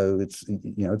rationing. So it's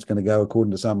going to go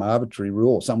according to some arbitrary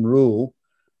rule,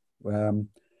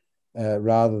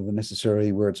 rather than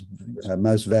necessarily where it's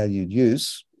most valued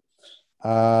use.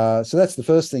 So that's the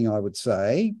first thing I would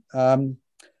say. The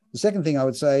second thing I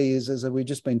would say is, as we've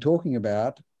just been talking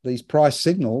about, these price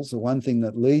signals are one thing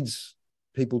that leads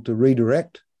people to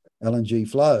redirect LNG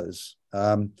flows.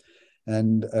 To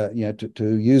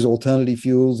use alternative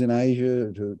fuels in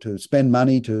Asia, to spend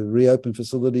money to reopen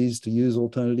facilities, to use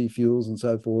alternative fuels and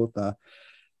so forth.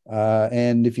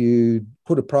 And if you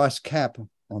put a price cap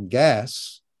on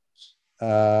gas,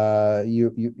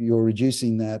 you're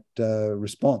reducing that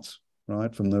response,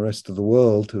 right, from the rest of the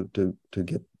world to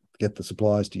get the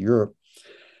supplies to Europe.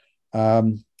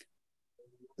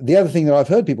 The other thing that I've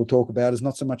heard people talk about is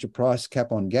not so much a price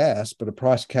cap on gas, but a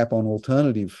price cap on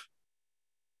alternative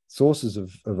sources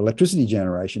of electricity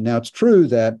generation. Now, it's true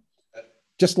that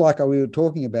just like we were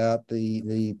talking about,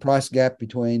 the price gap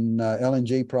between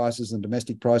LNG prices and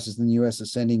domestic prices in the US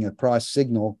is sending a price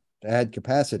signal to add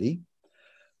capacity.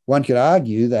 One could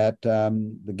argue that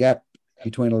the gap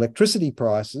between electricity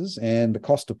prices and the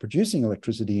cost of producing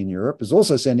electricity in Europe is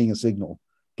also sending a signal.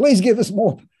 Please give us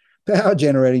more power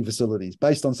generating facilities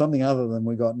based on something other than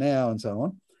we got now, and so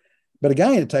on. But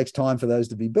again, it takes time for those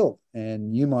to be built.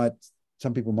 And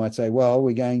some people might say, well,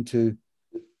 we think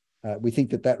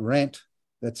that rent,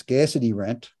 that scarcity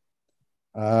rent,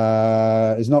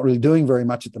 is not really doing very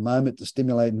much at the moment to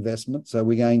stimulate investment. So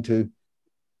we're going to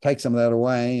take some of that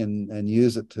away and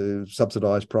use it to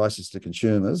subsidize prices to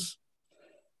consumers.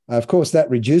 Of course, that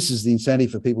reduces the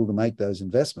incentive for people to make those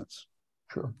investments.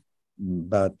 Sure.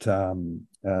 But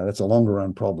that's a longer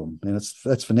run problem. And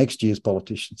that's for next year's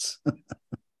politicians.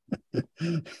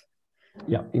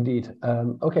 Yeah, indeed.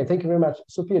 Okay, thank you very much.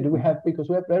 Sofia, because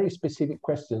we have very specific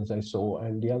questions I saw,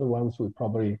 and the other ones we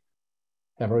probably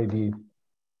have already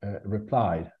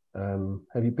replied.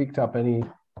 Have you picked up any?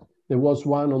 There was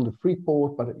one on the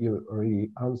Freeport, but you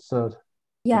already answered.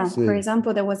 Yeah, for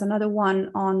example, there was another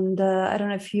one on I don't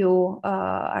know if you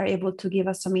are able to give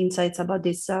us some insights about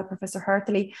this, Professor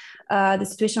Hartley, the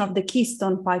situation of the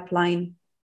Keystone pipeline.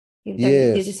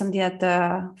 This is something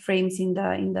that frames in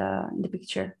the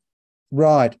picture.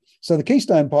 Right. So the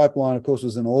Keystone pipeline, of course,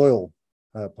 was an oil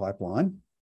pipeline.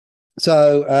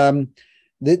 So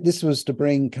this was to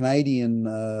bring Canadian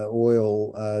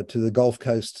oil to the Gulf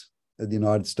Coast of the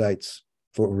United States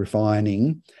for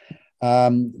refining.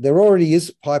 There already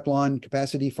is pipeline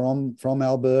capacity from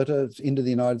Alberta into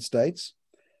the United States.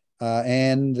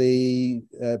 And the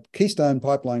Keystone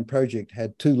pipeline project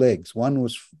had two legs. One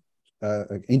was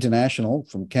international,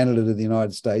 from Canada to the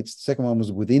United States. The second one was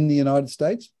within the United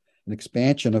States, an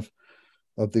expansion of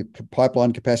the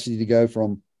pipeline capacity to go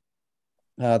from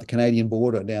the Canadian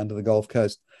border down to the Gulf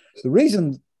Coast. The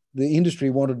reason the industry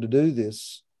wanted to do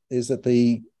this is that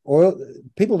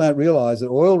people don't realize that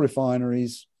oil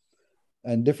refineries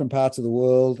in different parts of the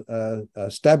world are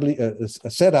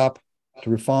set up to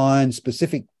refine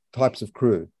specific types of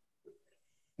crude.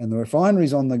 And the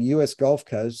refineries on the US Gulf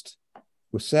Coast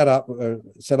were set up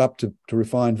to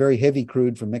refine very heavy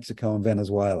crude from Mexico and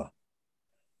Venezuela.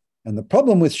 And the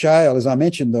problem with shale, as I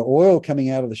mentioned, the oil coming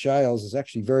out of the shales is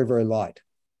actually very, very light.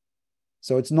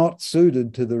 So it's not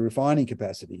suited to the refining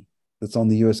capacity that's on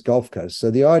the US Gulf Coast.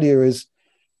 So the idea is,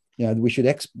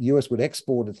 the US would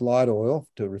export its light oil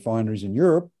to refineries in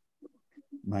Europe,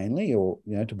 mainly, or,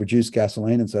 to produce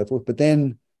gasoline and so forth, but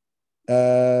then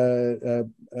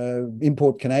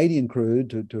import Canadian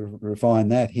crude to refine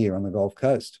that here on the Gulf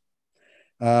Coast.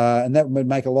 And that would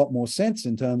make a lot more sense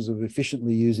in terms of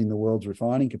efficiently using the world's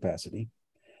refining capacity.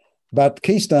 But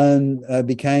Keystone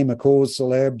became a cause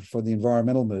célèbre for the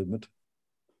environmental movement.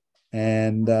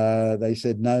 And they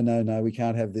said, no, we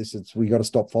can't have this. We got to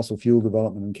stop fossil fuel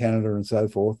development in Canada and so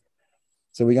forth.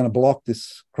 So we're going to block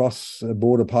this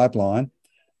cross-border pipeline,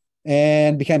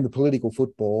 and became the political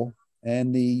football.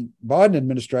 And the Biden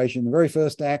administration, the very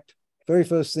first thing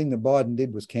that Biden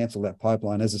did was cancel that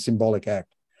pipeline as a symbolic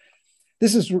act.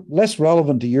 This is less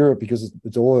relevant to Europe because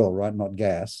it's oil, right, not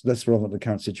gas, less relevant to the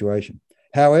current situation.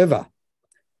 However,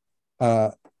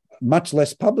 much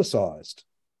less publicized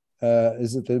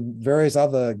is that the various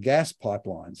other gas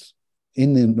pipelines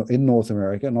in North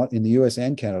America, not in the US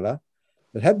and Canada,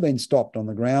 that have been stopped on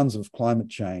the grounds of climate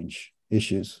change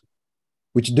issues,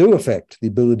 which do affect the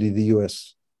ability of the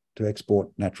US to export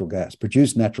natural gas,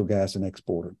 produce natural gas and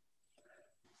export it.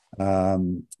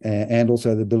 And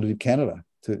also the ability of Canada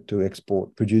to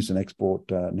produce and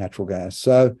export natural gas.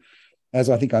 So, as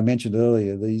I think I mentioned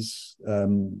earlier, these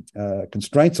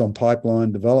constraints on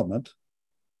pipeline development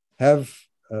have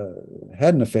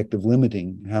had an effect of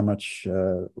limiting how much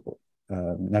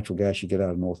natural gas you get out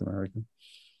of North America.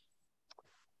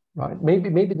 Right.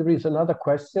 Maybe there is another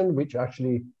question which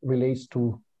actually relates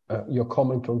to your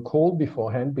comment on coal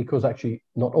beforehand, because actually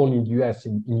not only in the US,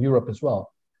 in Europe as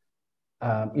well,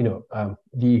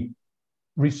 the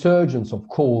resurgence of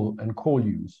coal and coal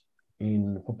use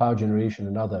for power generation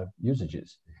and other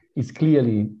usages is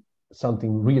clearly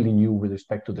something really new with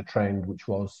respect to the trend, which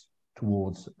was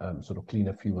towards sort of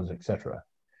cleaner fuels, etc.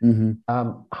 Mm-hmm.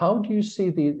 How do you see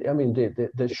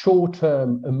the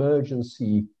short-term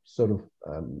emergency sort of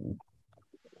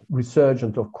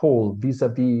resurgence of coal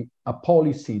vis-a-vis a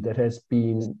policy that has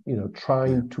been,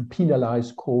 trying to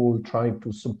penalize coal, trying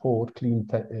to support clean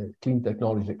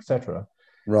technology, etc.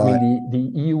 Right. I mean, the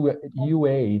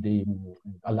EUA, the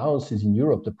allowances in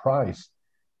Europe, the price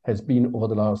has been over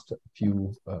the last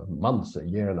few months, a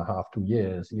year and a half, 2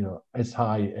 years, as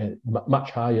high, much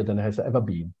higher than it has ever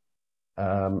been.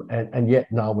 And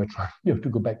yet now we're trying to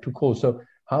go back to coal. So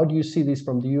how do you see this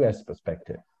from the US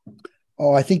perspective?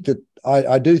 Oh, I think that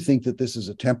I do think that this is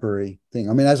a temporary thing.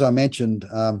 I mean, as I mentioned,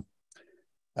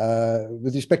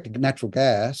 with respect to natural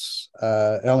gas,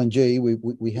 LNG,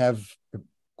 we have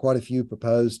quite a few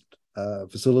proposed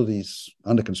facilities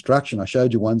under construction. I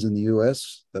showed you ones in the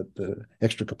US, that the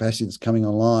extra capacity that's coming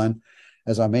online.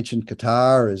 As I mentioned,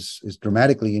 Qatar is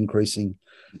dramatically increasing,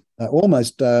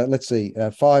 almost,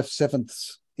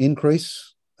 5/7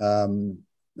 increase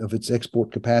of its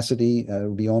export capacity.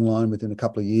 Will be online within a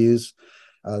couple of years.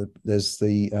 There's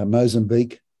the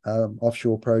Mozambique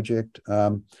offshore project.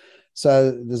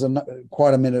 So there's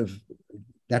quite a bit of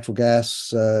natural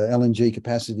gas, LNG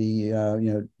capacity,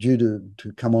 due to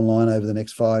come online over the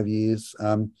next 5 years.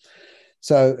 And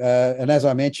as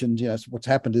I mentioned, what's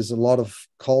happened is a lot of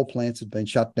coal plants have been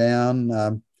shut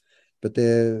down, but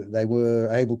they were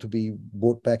able to be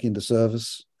brought back into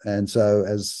service. And so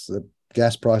as the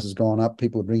gas price has gone up,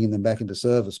 people are bringing them back into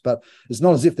service. But it's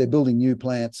not as if they're building new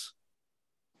plants.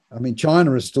 I mean,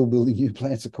 China is still building new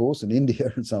plants, of course, and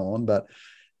India and so on, but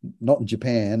not in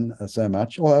Japan so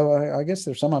much. Although I guess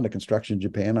there's some under construction in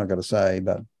Japan, I've got to say,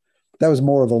 but that was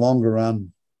more of a longer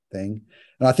run thing.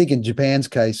 And I think in Japan's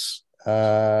case,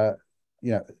 there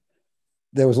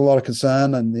was a lot of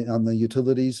concern on the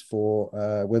utilities for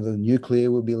whether the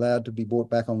nuclear would be allowed to be brought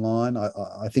back online.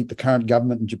 I think the current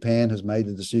government in Japan has made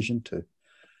the decision to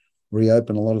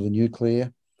reopen a lot of the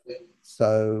nuclear.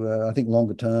 So I think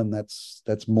longer term,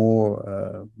 that's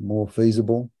more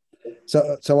feasible.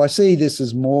 So I see this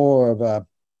as more of a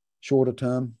shorter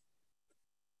term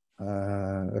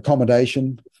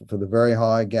accommodation for the very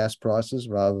high gas prices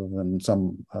rather than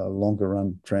some longer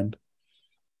run trend.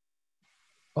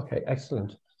 Okay,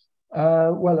 excellent.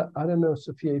 Well, I don't know,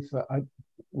 Sofia, there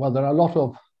are a lot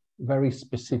of very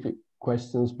specific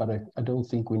questions, but I don't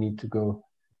think we need to go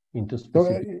into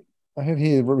specific. I have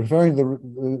here, referring to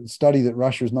the study that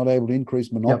Russia is not able to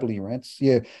increase monopoly rents.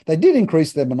 Yeah, they did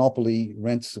increase their monopoly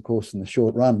rents, of course, in the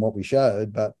short run, what we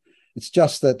showed, but it's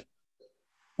just that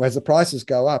as the prices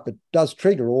go up, it does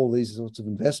trigger all these sorts of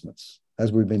investments,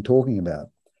 as we've been talking about.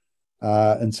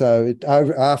 And so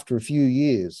after a few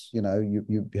years,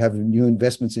 you have new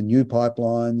investments in new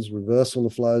pipelines, reversal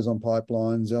of flows on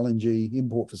pipelines, LNG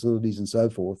import facilities, and so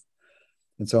forth.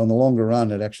 And so in the longer run,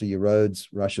 it actually erodes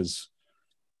Russia's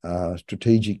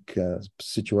strategic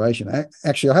situation.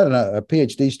 Actually, I had a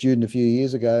PhD student a few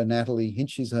years ago, Natalie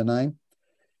Hinch is her name.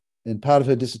 And part of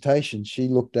her dissertation, she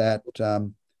looked at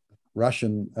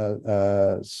Russian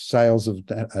sales of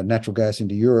natural gas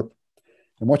into Europe.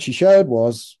 And what she showed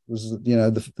was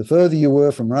the further you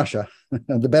were from Russia,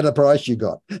 the better price you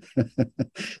got.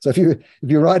 So if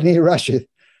you're right near Russia,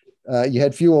 you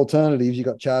had few alternatives, you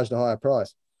got charged a higher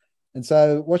price. And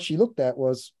so what she looked at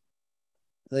was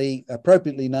the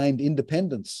appropriately named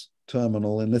Independence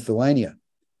terminal in Lithuania.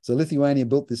 So Lithuania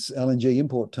built this LNG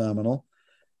import terminal.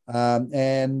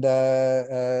 And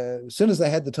as soon as they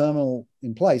had the terminal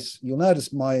in place, you'll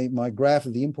notice my graph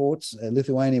of the imports.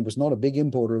 Lithuania was not a big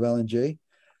importer of LNG,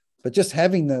 but just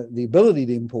having the ability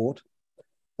to import,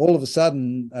 all of a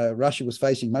sudden, Russia was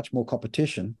facing much more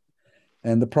competition,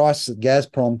 and the price that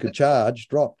Gazprom could charge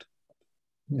dropped.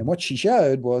 And what she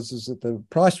showed was that the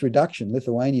price reduction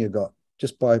Lithuania got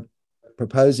just by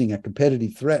proposing a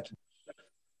competitive threat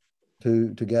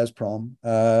to Gazprom,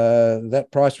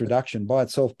 that price reduction by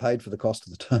itself paid for the cost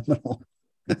of the terminal.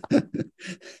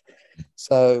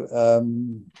 So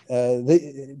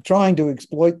trying to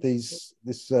exploit this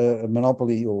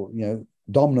monopoly or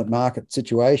dominant market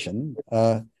situation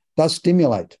does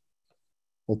stimulate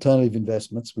alternative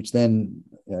investments, which then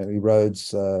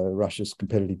erodes Russia's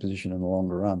competitive position in the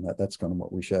longer run. That's kind of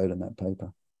what we showed in that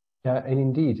paper. Yeah, and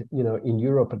indeed, in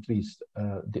Europe at least,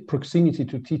 the proximity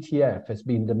to TTF has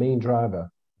been the main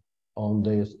driver on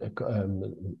the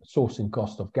sourcing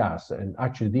cost of gas. And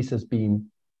actually, this has been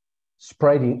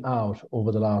spreading out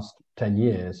over the last 10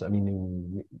 years. I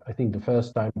mean, I think the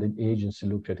first time the agency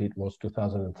looked at it was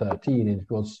 2013, and it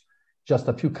was just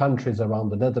a few countries around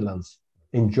the Netherlands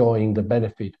enjoying the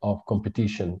benefit of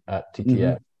competition at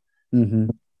TTF. Mm-hmm.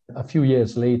 A few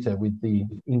years later, with the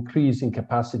increase in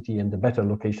capacity and the better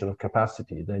location of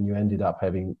capacity, then you ended up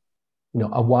having,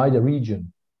 a wider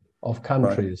region of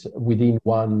countries within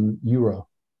 €1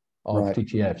 of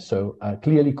TTF. So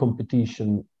clearly,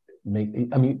 competition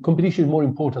competition is more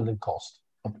important than cost.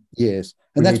 Yes,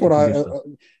 and that's what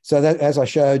so that, as I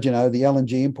showed, the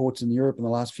LNG imports in Europe in the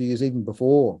last few years, even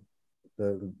before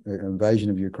the invasion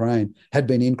of Ukraine, had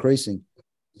been increasing.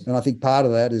 And I think part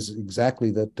of that is exactly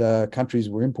that countries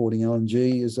were importing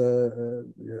LNG as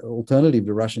an alternative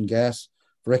to Russian gas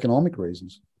for economic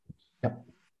reasons.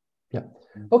 Yeah.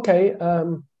 Okay,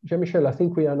 Jean-Michel, I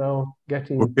think we are now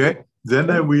getting... Okay, then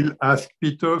I will ask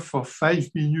Peter for 5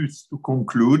 minutes to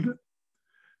conclude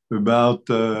about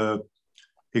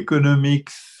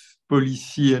economics,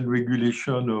 policy and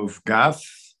regulation of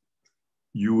gas,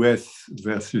 US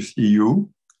versus EU,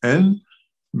 and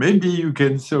maybe you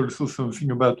can say also something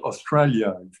about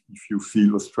Australia, if you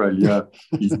feel Australia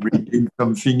is bringing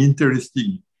something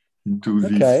interesting into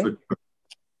this.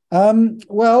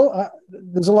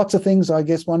 There's lots of things I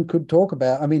guess one could talk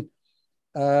about. I mean,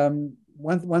 going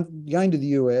to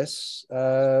the US,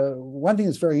 one thing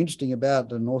that's very interesting about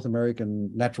the North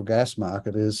American natural gas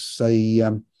market is a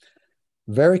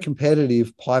very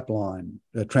competitive pipeline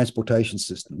transportation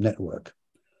system network.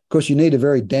 Of course, you need a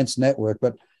very dense network,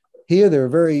 but here, there are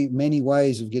very many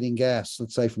ways of getting gas,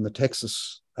 let's say from the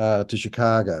Texas to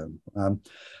Chicago. I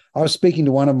was speaking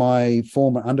to one of my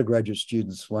former undergraduate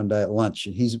students one day at lunch,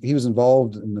 and he was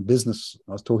involved in the business.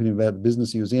 I was talking about the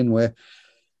business he was in, where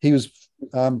he was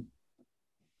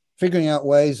figuring out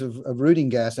ways of routing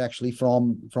gas actually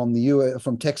from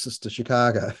Texas to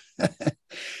Chicago.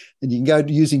 And you can go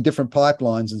using different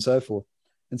pipelines and so forth.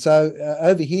 And so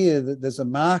over here, there's a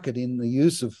market in the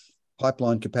use of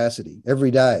pipeline capacity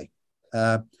every day.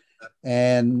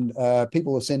 And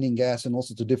people are sending gas in all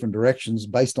sorts of different directions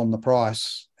based on the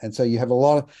price. And so you have a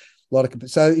lot of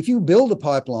so if you build a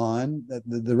pipeline,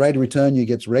 the rate of return you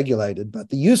get's regulated, but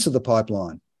the use of the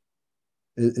pipeline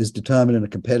is determined in a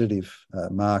competitive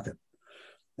market.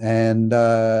 And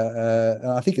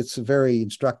I think it's very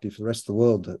instructive for the rest of the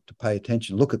world to pay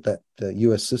attention, look at that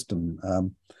US system.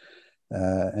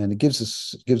 And it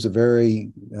gives a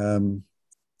very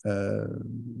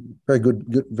very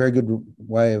good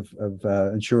way of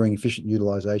ensuring efficient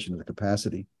utilization of the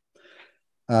capacity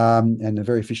and a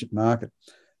very efficient market.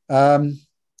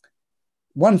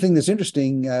 One thing that's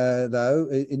interesting, though,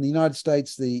 in the United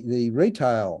States, the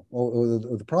retail or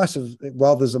the price of,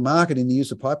 while there's a market in the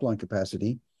use of pipeline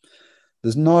capacity,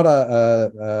 there's not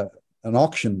a an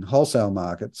auction wholesale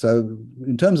market. So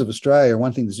in terms of Australia,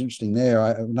 one thing that's interesting there,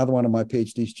 another one of my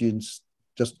PhD students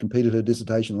just completed her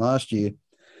dissertation last year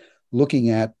looking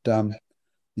at the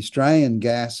Australian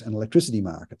gas and electricity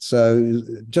market. So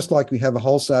just like we have a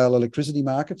wholesale electricity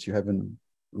markets, you have in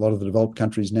a lot of the developed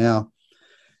countries now,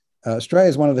 Australia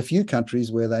is one of the few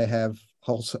countries where they have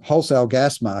wholesale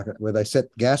gas market, where they set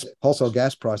wholesale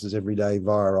gas prices every day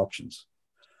via auctions,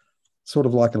 sort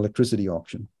of like an electricity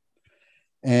auction.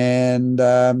 And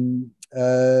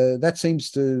that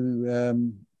seems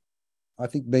to, I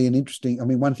think, be an interesting, I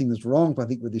mean, one thing that's wrong, I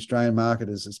think, with the Australian market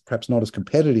is it's perhaps not as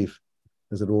competitive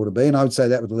as it ought to be. And I would say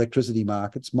that with electricity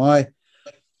markets. My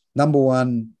number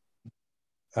one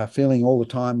feeling all the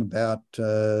time about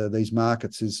these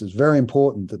markets is it's very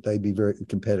important that they be very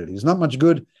competitive. It's not much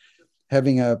good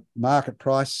having a market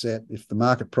price set if the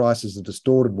market price is a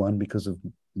distorted one because of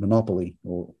monopoly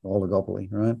or oligopoly,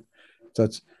 right? So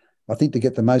it's, I think to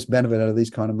get the most benefit out of these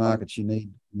kind of markets, you need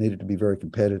it to be very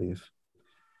competitive.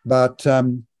 But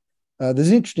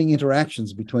there's interesting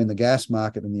interactions between the gas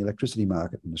market and the electricity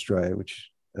market in Australia,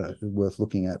 which is worth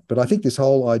looking at. But I think this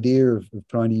whole idea of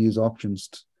trying to use auctions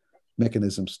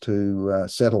mechanisms to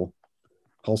settle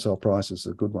wholesale prices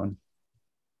is a good one.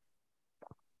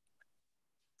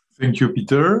 Thank you,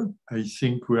 Peter. I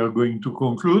think we are going to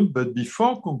conclude, but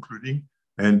before concluding,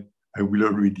 and I will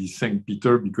already thank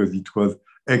Peter because it was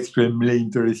extremely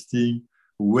interesting,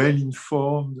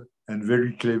 well-informed, and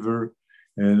very clever.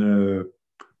 And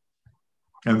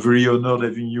I'm very honored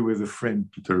having you as a friend,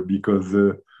 Peter, because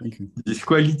this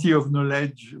quality of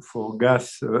knowledge for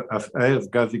gas affairs,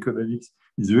 gas economics,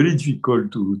 is very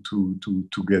difficult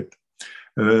to get.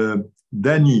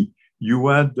 Danny, you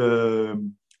had a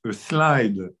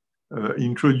slide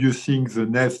introducing the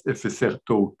next FSR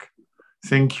talk.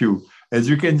 Thank you. As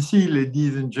you can see,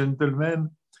 ladies and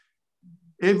gentlemen,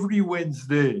 every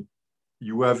Wednesday,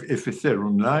 you have FSR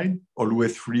online,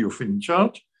 always free of any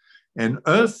charge, and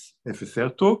us,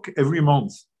 FSR Talk, every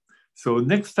month. So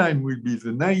next time will be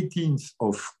the 19th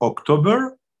of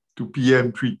October, 2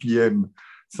 p.m., 3 p.m.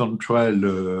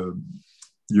 Central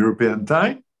European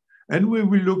time, and we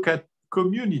will look at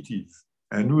communities,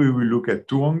 and we will look at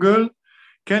two angles.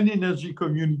 Can energy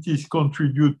communities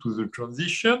contribute to the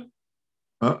transition?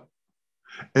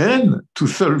 And to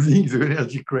solving the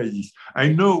energy crisis. I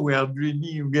know we are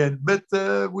dreaming again, but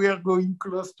we are going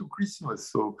close to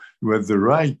Christmas, so you have the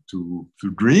right to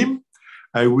dream.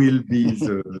 I will be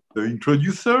the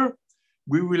introducer.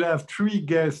 We will have three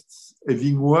guests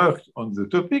having worked on the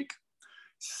topic.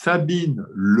 Sabine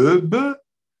Loebe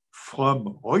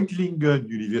from Reutlingen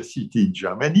University in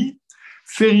Germany,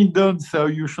 Feridun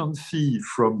Saouyushansi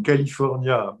from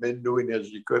California, Menlo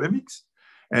Energy Economics,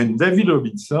 and David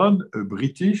Robinson, a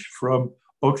British from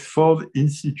Oxford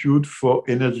Institute for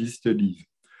Energy Studies.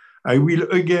 I will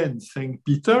again thank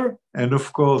Peter and,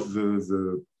 of course,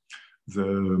 the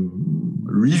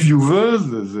reviewers,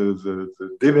 the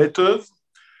debaters,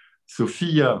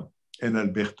 Sofia and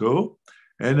Alberto.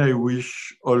 And I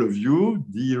wish all of you,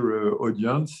 dear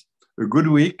audience, a good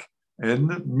week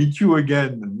and meet you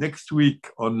again next week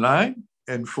online.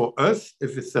 And for us,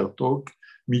 FSR Talk,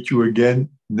 meet you again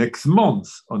next month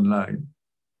online.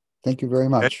 Thank you very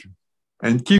much. And keep